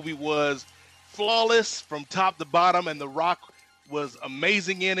a movie was flawless from top to bottom and The Rock was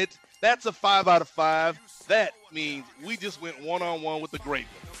amazing in it, that's a 5 out of 5. That means we just went one-on-one with the great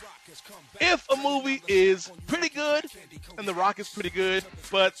one. If a movie is pretty good and The Rock is pretty good,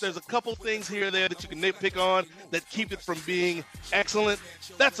 but there's a couple things here or there that you can nitpick on that keep it from being excellent,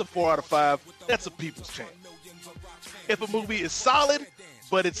 that's a 4 out of 5. That's a people's champ. If a movie is solid,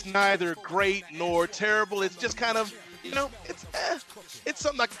 but it's neither great nor terrible, it's just kind of, you know, it's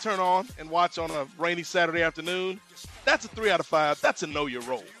something I can turn on and watch on a rainy Saturday afternoon, that's a 3 out of 5. That's a know your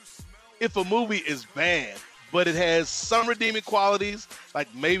role. If a movie is bad, but it has some redeeming qualities,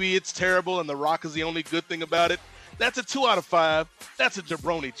 like maybe it's terrible and The Rock is the only good thing about it, that's a 2 out of 5. That's a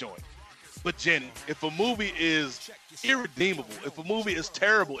jabroni joint. But Jenny, if a movie is irredeemable, if a movie is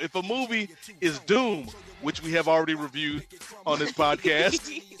terrible, if a movie is Doom, which we have already reviewed on this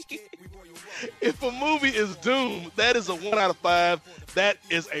podcast, if a movie is Doom, that is a 1 out of 5. That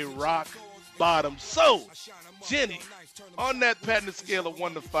is a rock bottom. So, Jenny, on that patented scale of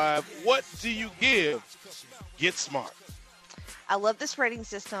 1 to 5, what do you give Get Smart? I love this rating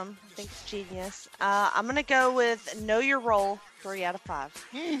system. I think it's genius. I'm going to go with Know Your Role, 3 out of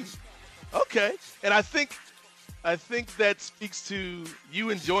 5. Okay. And I think that speaks to you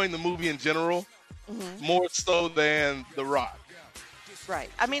enjoying the movie in general, more so than The Rock. Right.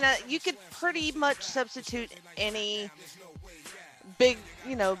 I mean, you could pretty much substitute any big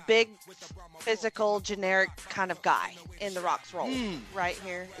physical, generic kind of guy in The Rock's role right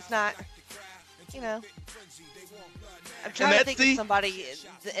here. It's not, you know, I'm trying to think of somebody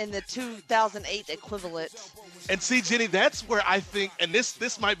in the 2008 equivalent. And see, Jenny, that's where I think, and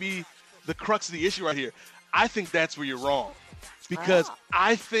this might be the crux of the issue right here. I think that's where you're wrong. Because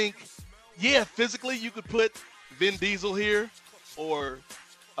I think, physically you could put Vin Diesel here, or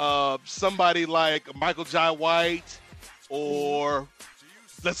somebody like Michael Jai White, or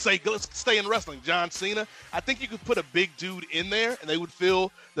let's stay in wrestling. John Cena. I think you could put a big dude in there and they would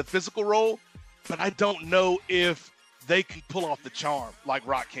fill the physical role, but I don't know if they can pull off the charm like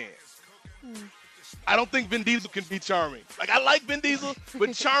Rock can. I don't think Vin Diesel can be charming. Like, I like Vin Diesel,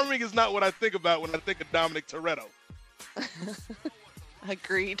 but charming is not what I think about when I think of Dominic Toretto.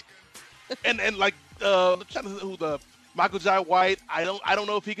 Agreed. and like who the Michael Jai White. I don't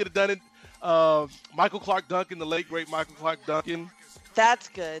know if he could have done it. Michael Clark Duncan, the late great Michael Clark Duncan. That's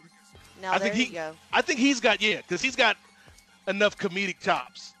good. Now there you go. I think he's got because he's got enough comedic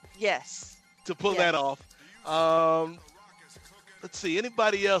chops. Yes. To pull that off. Let's see,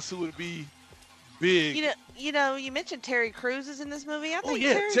 anybody else who would be big? You mentioned Terry Crews is in this movie. I think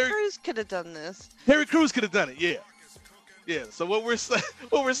Terry Crews could have done this. Terry Crews could have done it. Yeah. So what we're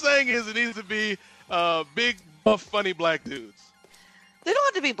saying is it needs to be big, buff, funny black dudes. They don't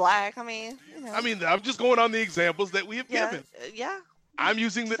have to be black. I mean, I'm just going on the examples that we have given. Yeah. I'm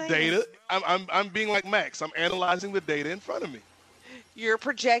using the data. I'm being like Max. I'm analyzing the data in front of me. You're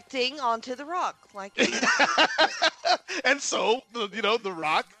projecting onto The Rock, like. And so, The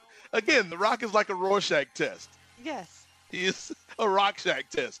Rock. Again, The Rock is like a Rorschach test. Yes. He is a Rock-Shack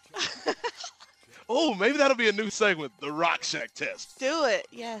test. Oh, maybe that'll be a new segment, the Rock-Shack test. Do it,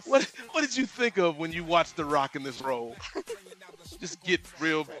 yes. What did you think of when you watched The Rock in this role? Just get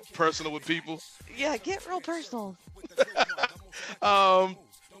real personal with people. Yeah, get real personal.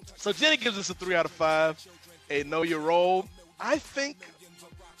 So Jenny gives us a 3 out of 5. A Know Your Role. I think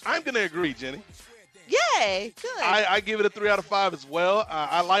I'm going to agree, Jenny. Yay, good. I give it a 3 out of 5 as well.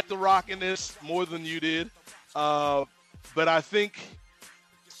 I like The Rock in this more than you did. But I think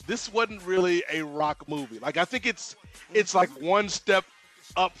this wasn't really a Rock movie. Like, I think it's like one step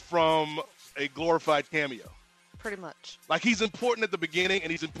up from a glorified cameo. Pretty much. Like, he's important at the beginning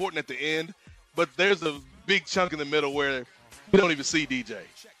and he's important at the end, but there's a big chunk in the middle where we don't even see DJ.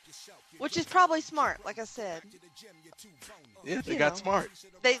 Which is probably smart, like I said. Yeah, they got smart.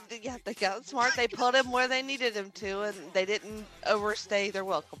 They got smart. They put him where they needed him to, and they didn't overstay their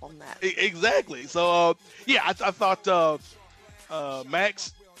welcome on that. Exactly. So, I thought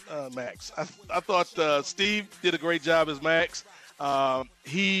Max. I thought Steve did a great job as Max.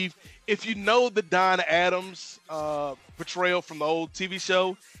 If you know the Don Adams portrayal from the old TV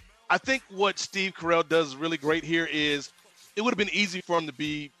show, I think what Steve Carell does really great here is it would have been easy for him to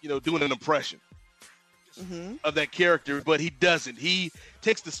be, doing an impression of that character, but he doesn't. He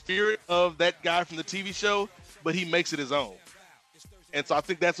takes the spirit of that guy from the TV show, but he makes it his own. And so I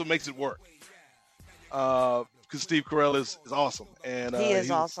think that's what makes it work. Because Steve Carell is awesome. And he is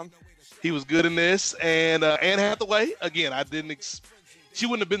awesome. He was good in this. And Anne Hathaway, again, she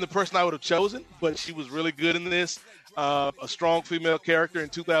wouldn't have been the person I would have chosen, but she was really good in this. A strong female character in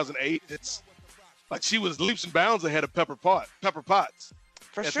 2008. It's like she was leaps and bounds ahead of Pepper Potts.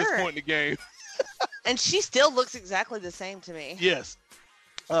 For at sure. this point in the game. And she still looks exactly the same to me. Yes.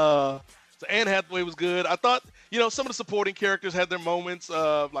 So Anne Hathaway was good. I thought, some of the supporting characters had their moments.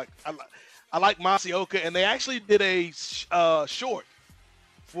 Like I like Masioka, and they actually did a short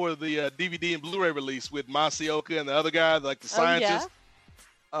for the DVD and Blu-ray release with Masioka and the other guy, like the scientist.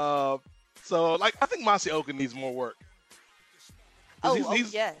 So, I think Masioka needs more work.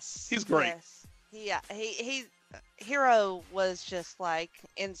 Yes. He's great. Yes. Yeah, Hero was just like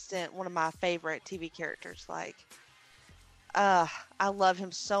instant one of my favorite TV characters. Like, I love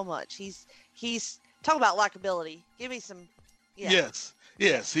him so much. He's talk about likability. Give me some. Yeah.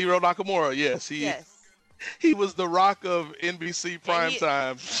 Yes. Hiro Nakamura. Yes. He was the Rock of NBC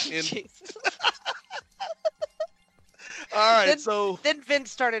primetime. All right, then Vince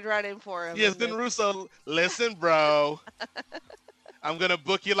started writing for him. Yes, then Russo, listen, bro. I'm going to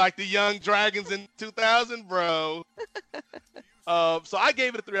book you like the Young Dragons in 2000, bro. So I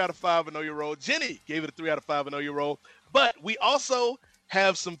gave it a 3 out of 5, I Know Your Role. Jenny gave it a 3 out of 5, I Know Your Role. But we also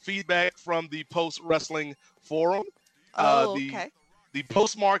have some feedback from the Post Wrestling Forum. Okay. The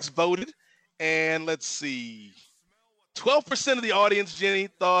postmarks voted, and let's see. 12% of the audience, Jenny,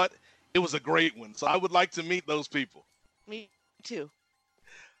 thought it was a great one. So I would like to meet those people. Me too.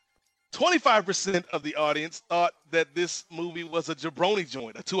 25% of the audience thought that this movie was a jabroni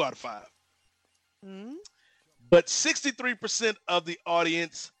joint, a 2 out of 5. Mm-hmm. But 63% of the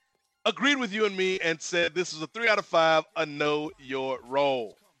audience agreed with you and me and said this was a 3 out of 5, a Know Your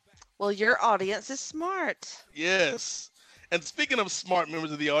Role. Well, your audience is smart. Yes. And speaking of smart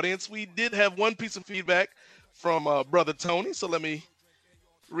members of the audience, we did have one piece of feedback from Brother Tony. So let me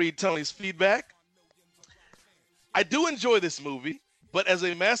read Tony's feedback. I do enjoy this movie, but as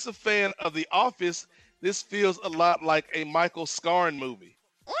a massive fan of The Office, this feels a lot like a Michael Scarn movie.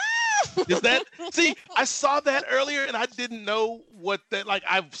 Is that see? I saw that earlier, and I didn't know what that. Like,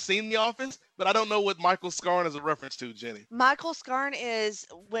 I've seen The Office, but I don't know what Michael Scarn is a reference to, Jenny. Michael Scarn is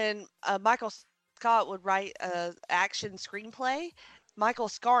when Michael Scott would write a action screenplay. Michael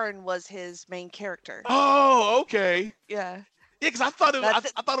Scarn was his main character. Oh, okay. Yeah. Yeah, because I thought it was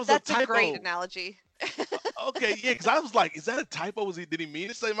a typo. That's a great analogy. Okay, yeah, because I was like, is that a typo? Did he mean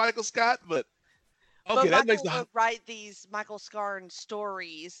to say Michael Scott? But okay, But that makes Michael would write these Michael Scarn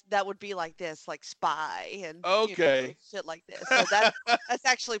stories that would be like this, like Spy and shit like this. So that's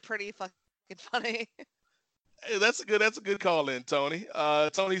actually pretty fucking funny. Hey, that's a good call in, Tony.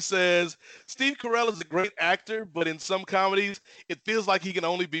 Tony says Steve Carell is a great actor, but in some comedies, it feels like he can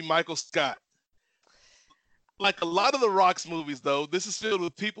only be Michael Scott. Like a lot of the Rock's movies, though, this is filled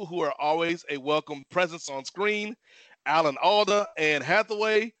with people who are always a welcome presence on screen. Alan Alda, Anne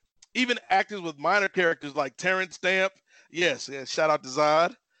Hathaway, even actors with minor characters like Terrence Stamp. Yes, shout out to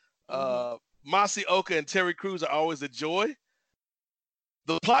Zod. Masi Oka and Terry Crews are always a joy.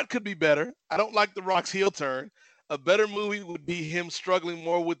 The plot could be better. I don't like The Rock's heel turn. A better movie would be him struggling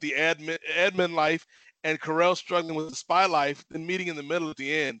more with the admin life and Carell struggling with the spy life than meeting in the middle at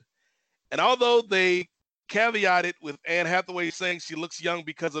the end. And although they caveat it with Anne Hathaway saying she looks young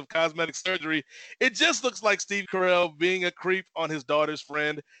because of cosmetic surgery, it just looks like Steve Carell being a creep on his daughter's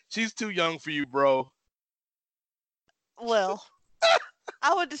friend. She's too young for you, bro. Well,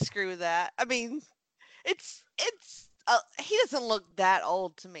 I would disagree with that. I mean, it's he doesn't look that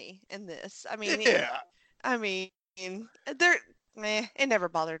old to me in this. I mean, it never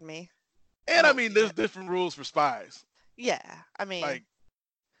bothered me. And I mean, there's different rules for spies. Yeah, I mean,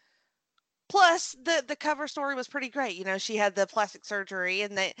 plus the cover story was pretty great. You know, she had the plastic surgery,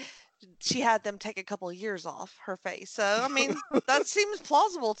 and she had them take a couple of years off her face. So I mean, that seems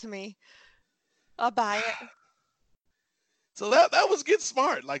plausible to me. I'll buy it. So that was Get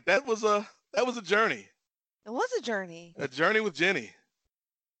Smart. Like that was a journey. It was a journey. A journey with Jenny.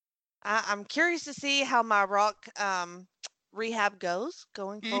 I'm curious to see how my Rock rehab goes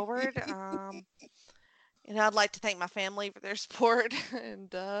going forward. I'd like to thank my family for their support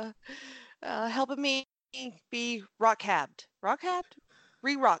and helping me be rock-habbed. Rock-habbed?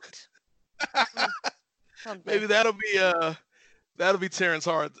 Re-rocked. Maybe that'll be Terrence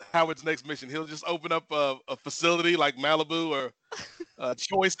Howard's next mission. He'll just open up a facility like Malibu or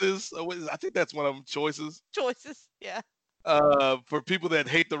Choices. I think that's one of them. Choices. Choices, yeah. For people that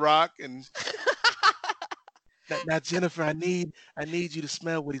hate The Rock and. Now, Jennifer, I need you to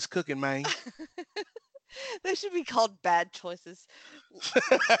smell what he's cooking, man. They should be called Bad Choices.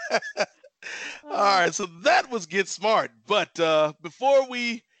 All right, so that was Get Smart. But before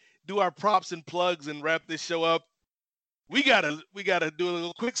we do our props and plugs and wrap this show up, we gotta do a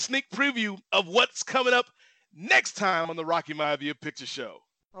little quick sneak preview of what's coming up next time on the Rocky Maivia Picture Show.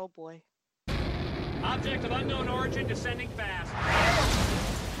 Oh boy. Object of unknown origin descending fast.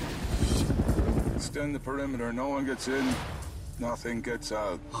 Extend the perimeter. No one gets in. Nothing gets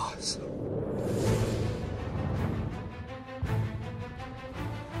out. Awesome.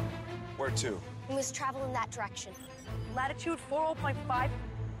 Where to? We must travel in that direction. Latitude 40.5.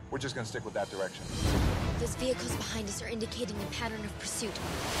 We're just gonna stick with that direction. Those vehicles behind us are indicating a pattern of pursuit.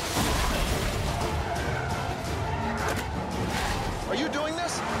 Are you doing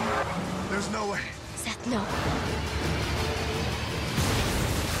this? There's no way. Seth, no.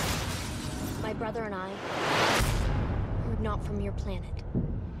 My brother and I are not from your planet.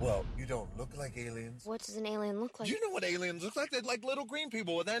 Well, you don't look like aliens. What does an alien look like? You know what aliens look like? They're like little green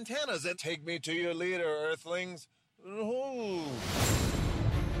people with antennas that take me to your leader, Earthlings. Ooh.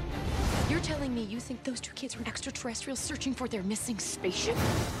 You're telling me you think those two kids were extraterrestrials searching for their missing spaceship?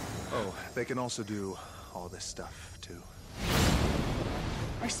 Oh, they can also do all this stuff, too.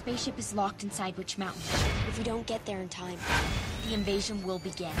 Our spaceship is locked inside Witch Mountain. If we don't get there in time, the invasion will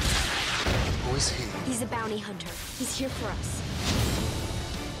begin. Who is he? He's a bounty hunter. He's here for us.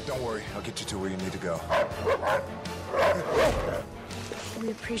 Don't worry, I'll get you to where you need to go.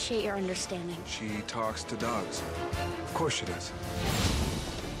 We appreciate your understanding. She talks to dogs. Of course she does.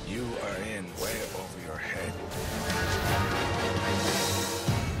 You are in way over your head.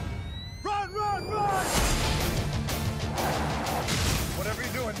 Run, run, run! Whatever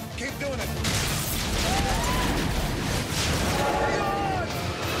you're doing, keep doing it.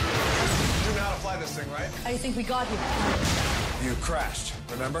 You know how to fly this thing, right? How do you think we got here? You crashed,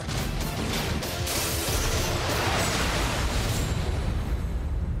 remember?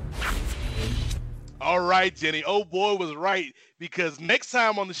 All right, Jenny. Oh boy was right, because next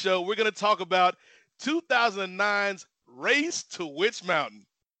time on the show, we're going to talk about 2009's Race to Witch Mountain.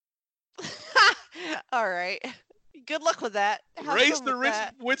 All right. Good luck with that. Have Race fun to with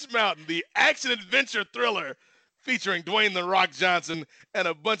that. Witch Mountain, the action-adventure thriller featuring Dwayne "The Rock" Johnson and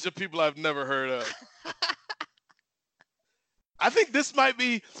a bunch of people I've never heard of. I think this might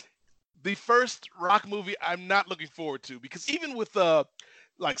be the first Rock movie I'm not looking forward to, because even with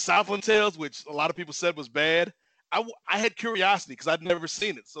like Southland Tales, which a lot of people said was bad, I had curiosity because I'd never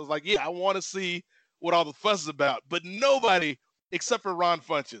seen it. So I was like, yeah, I want to see what all the fuss is about. But nobody, except for Ron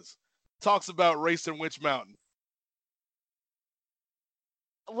Funches, talks about Race to Witch Mountain.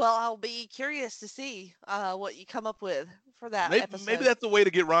 Well, I'll be curious to see what you come up with for that episode. Maybe that's the way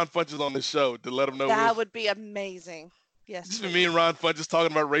to get Ron Funches on this show, to let him know. That would be amazing. Yes. Just me and Ron Funches talking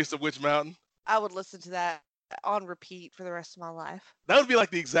about Race to Witch Mountain. I would listen to that on repeat for the rest of my life. That would be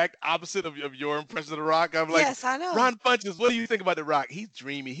like the exact opposite of your impression of The Rock. I'm like, yes, I know. Ron Funches, what do you think about The Rock? He's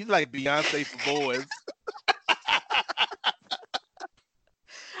dreamy. He's like Beyonce for boys.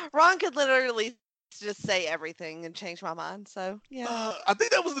 Ron could literally just say everything and change my mind. So yeah. I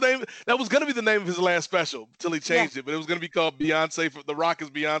think that was the name. That was gonna be the name of his last special until he changed it. But it was gonna be called Beyonce for The Rock is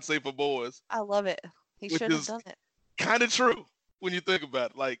Beyonce for boys. I love it. He should have done it. Kind of true when you think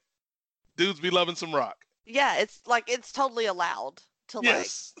about it. Like, dudes be loving some Rock. Yeah, it's totally allowed to like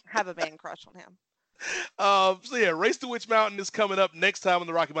have a man crush on him. So yeah, Race to Witch Mountain is coming up next time on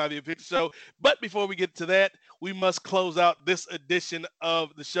the Rocky Maivia Picture Show. But before we get to that, we must close out this edition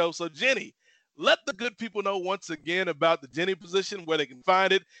of the show. So Jenny, let the good people know once again about the Jenny position, where they can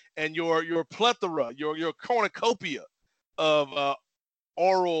find it, and your plethora, your cornucopia of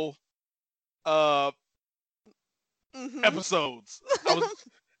oral episodes.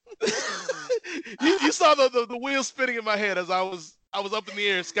 You saw the wheels spinning in my head as I was up in the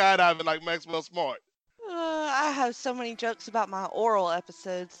air skydiving like Maxwell Smart. I have so many jokes about my oral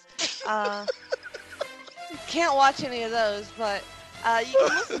episodes. Can't watch any of those, but you can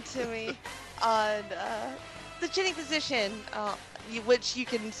listen to me on the Jenny Position, which you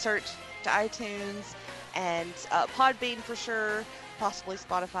can search to iTunes and Podbean for sure, possibly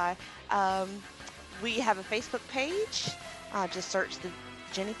Spotify. We have a Facebook page. Just search the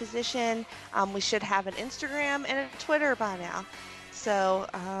Jenny Position. We should have an Instagram and a Twitter by now. So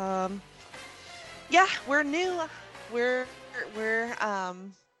yeah, we're new. We're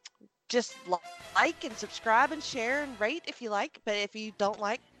just like and subscribe and share and rate if you like. But if you don't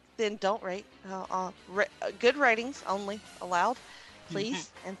like, then don't rate. Good ratings only allowed,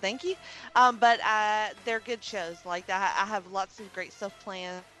 please and thank you. But they're good shows. Like I have lots of great stuff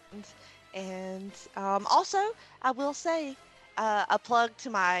planned. And also, I will say a plug to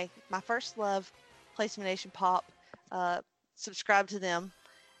my first love, Placement Nation Pop. Subscribe to them.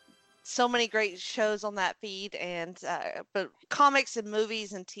 So many great shows on that feed, and but comics and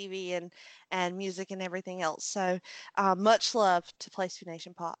movies and TV and music and everything else. So much love to Placement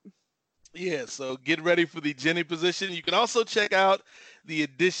Nation Pop. Yeah, so get ready for the Jenny Position. You can also check out the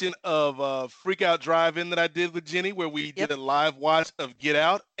edition of Freak Out Drive-In that I did with Jenny, where we did a live watch of Get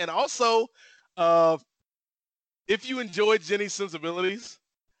Out. And also, if you enjoyed Jenny's sensibilities,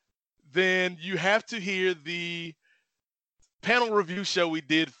 then you have to hear the panel review show we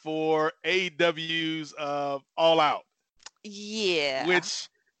did for AEW's All Out. Yeah. Which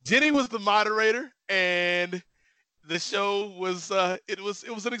Jenny was the moderator, and the show was it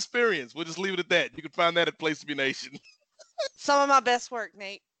was an experience. We'll just leave it at that. You can find that at Place to Be Nation. Some of my best work,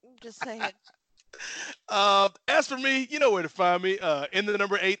 Nate. Just saying. As for me, you know where to find me. In the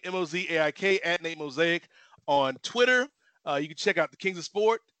number 8 MOZAIK at Nate Mosaic on Twitter. You can check out the Kings of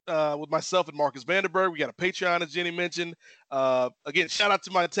Sport with myself and Marcus Vanderberg. We got a Patreon, as Jenny mentioned. Again, shout out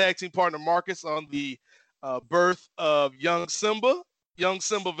to my tag team partner Marcus on the birth of young Simba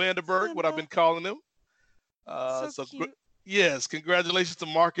Vanderberg, what I've been calling him. So cute. Yes, congratulations to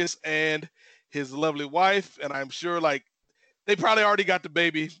Marcus and his lovely wife. And I'm sure like they probably already got the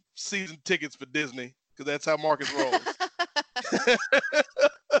baby season tickets for Disney, because that's how Marcus rolls.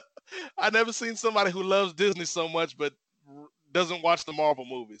 I've never seen somebody who loves Disney so much but doesn't watch the Marvel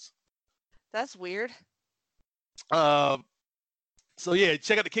movies. That's weird. So yeah,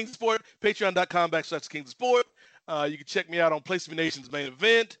 check out the Kings of Sport, patreon.com/Kings of Sport. You can check me out on Place to Be Nation's Main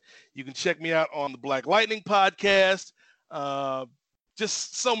Event. You can check me out on the Black Lightning podcast.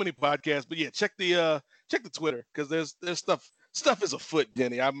 Just so many podcasts. But yeah, check the Twitter, because there's stuff is afoot,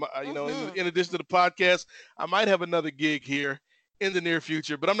 Jenny. In addition to the podcast, I might have another gig here in the near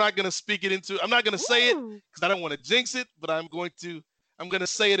future, but I'm not going to say it because I don't want to jinx it, but I'm going to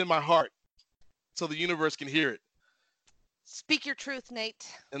say it in my heart so the universe can hear it. Speak your truth, Nate.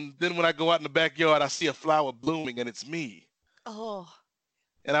 And then when I go out in the backyard, I see a flower blooming, and it's me. Oh.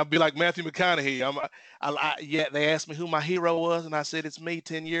 And I'll be like Matthew McConaughey. They asked me who my hero was, and I said it's me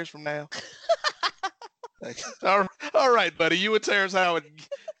 10 years from now. All right, buddy. You and Terrence Howard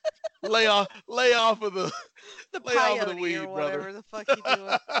lay off of the weed, or whatever brother. the fuck you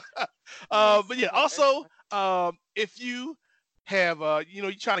doing. But yeah, also, if you have,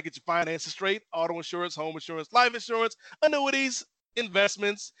 you're trying to get your finances straight, auto insurance, home insurance, life insurance, annuities,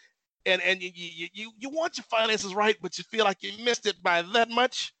 investments, and you want your finances right, but you feel like you missed it by that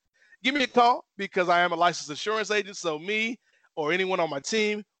much, give me a call because I am a licensed insurance agent. So me or anyone on my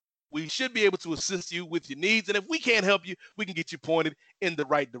team, we should be able to assist you with your needs. And if we can't help you, we can get you pointed in the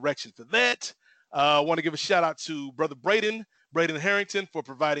right direction for that. I want to give a shout out to Brother Braden Harrington for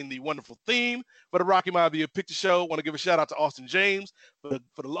providing the wonderful theme for the Rocky Maivia Picture Show. I want to give a shout out to Austin James for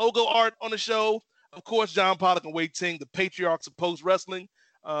the logo art on the show. Of course, John Pollock and Wade Ting, the patriarchs of post wrestling.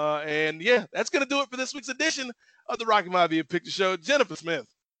 And yeah, that's going to do it for this week's edition of the Rocky Maivia Picture Show. Jennifer Smith,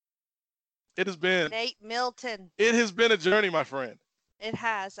 it has been Nate Milton. It has been a journey, my friend. It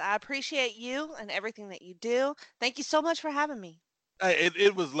has. I appreciate you and everything that you do. Thank you so much for having me.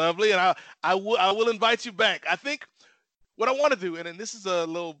 It was lovely, and I will invite you back. I think what I want to do, and this is a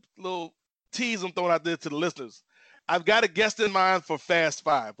little tease I'm throwing out there to the listeners. I've got a guest in mind for Fast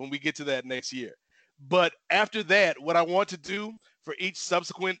 5 when we get to that next year. But after that, what I want to do for each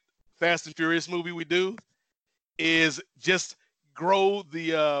subsequent Fast and Furious movie we do is just grow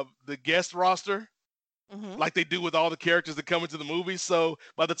the guest roster like they do with all the characters that come into the movie. So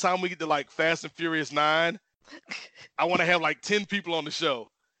by the time we get to like Fast and Furious 9, I want to have like 10 people on the show,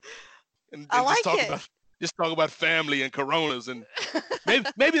 and I like just talk about family and Coronas, and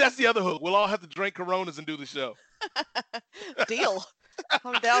maybe that's the other hook. We'll all have to drink Coronas and do the show. Deal.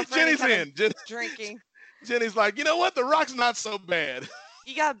 I'm down for Jenny's in. Drinking. Jenny's like, you know what? The Rock's not so bad.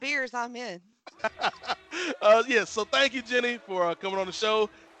 You got beers, I'm in. Yeah. So thank you, Jenny, for coming on the show.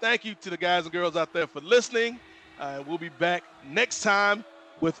 Thank you to the guys and girls out there for listening. We'll be back next time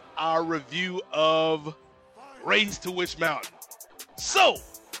with our review of Race to Witch Mountain. So,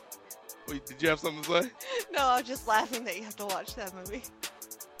 wait, did you have something to say? No, I'm just laughing that you have to watch that movie.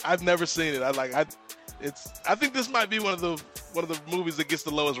 I've never seen it. I think this might be one of the movies that gets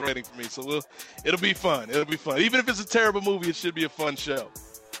the lowest rating for me. So it'll be fun. It'll be fun. Even if it's a terrible movie, it should be a fun show.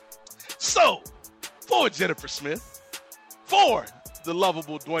 So, for Jennifer Smith, for the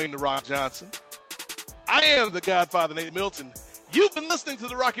lovable Dwayne "The Rock" Johnson, I am the Godfather Nate Milton. You've been listening to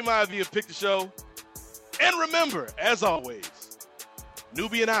the Rocky Maivia Picture Show. And remember, as always,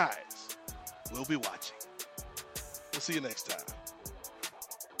 Nubian eyes will be watching. We'll see you next time.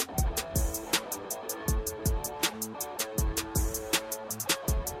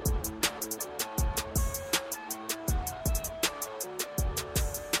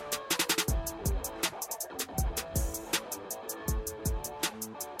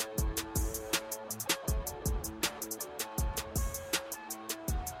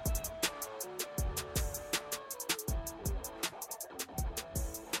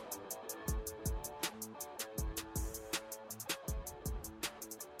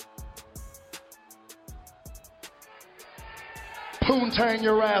 Poontang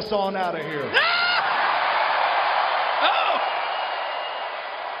your ass on out of here.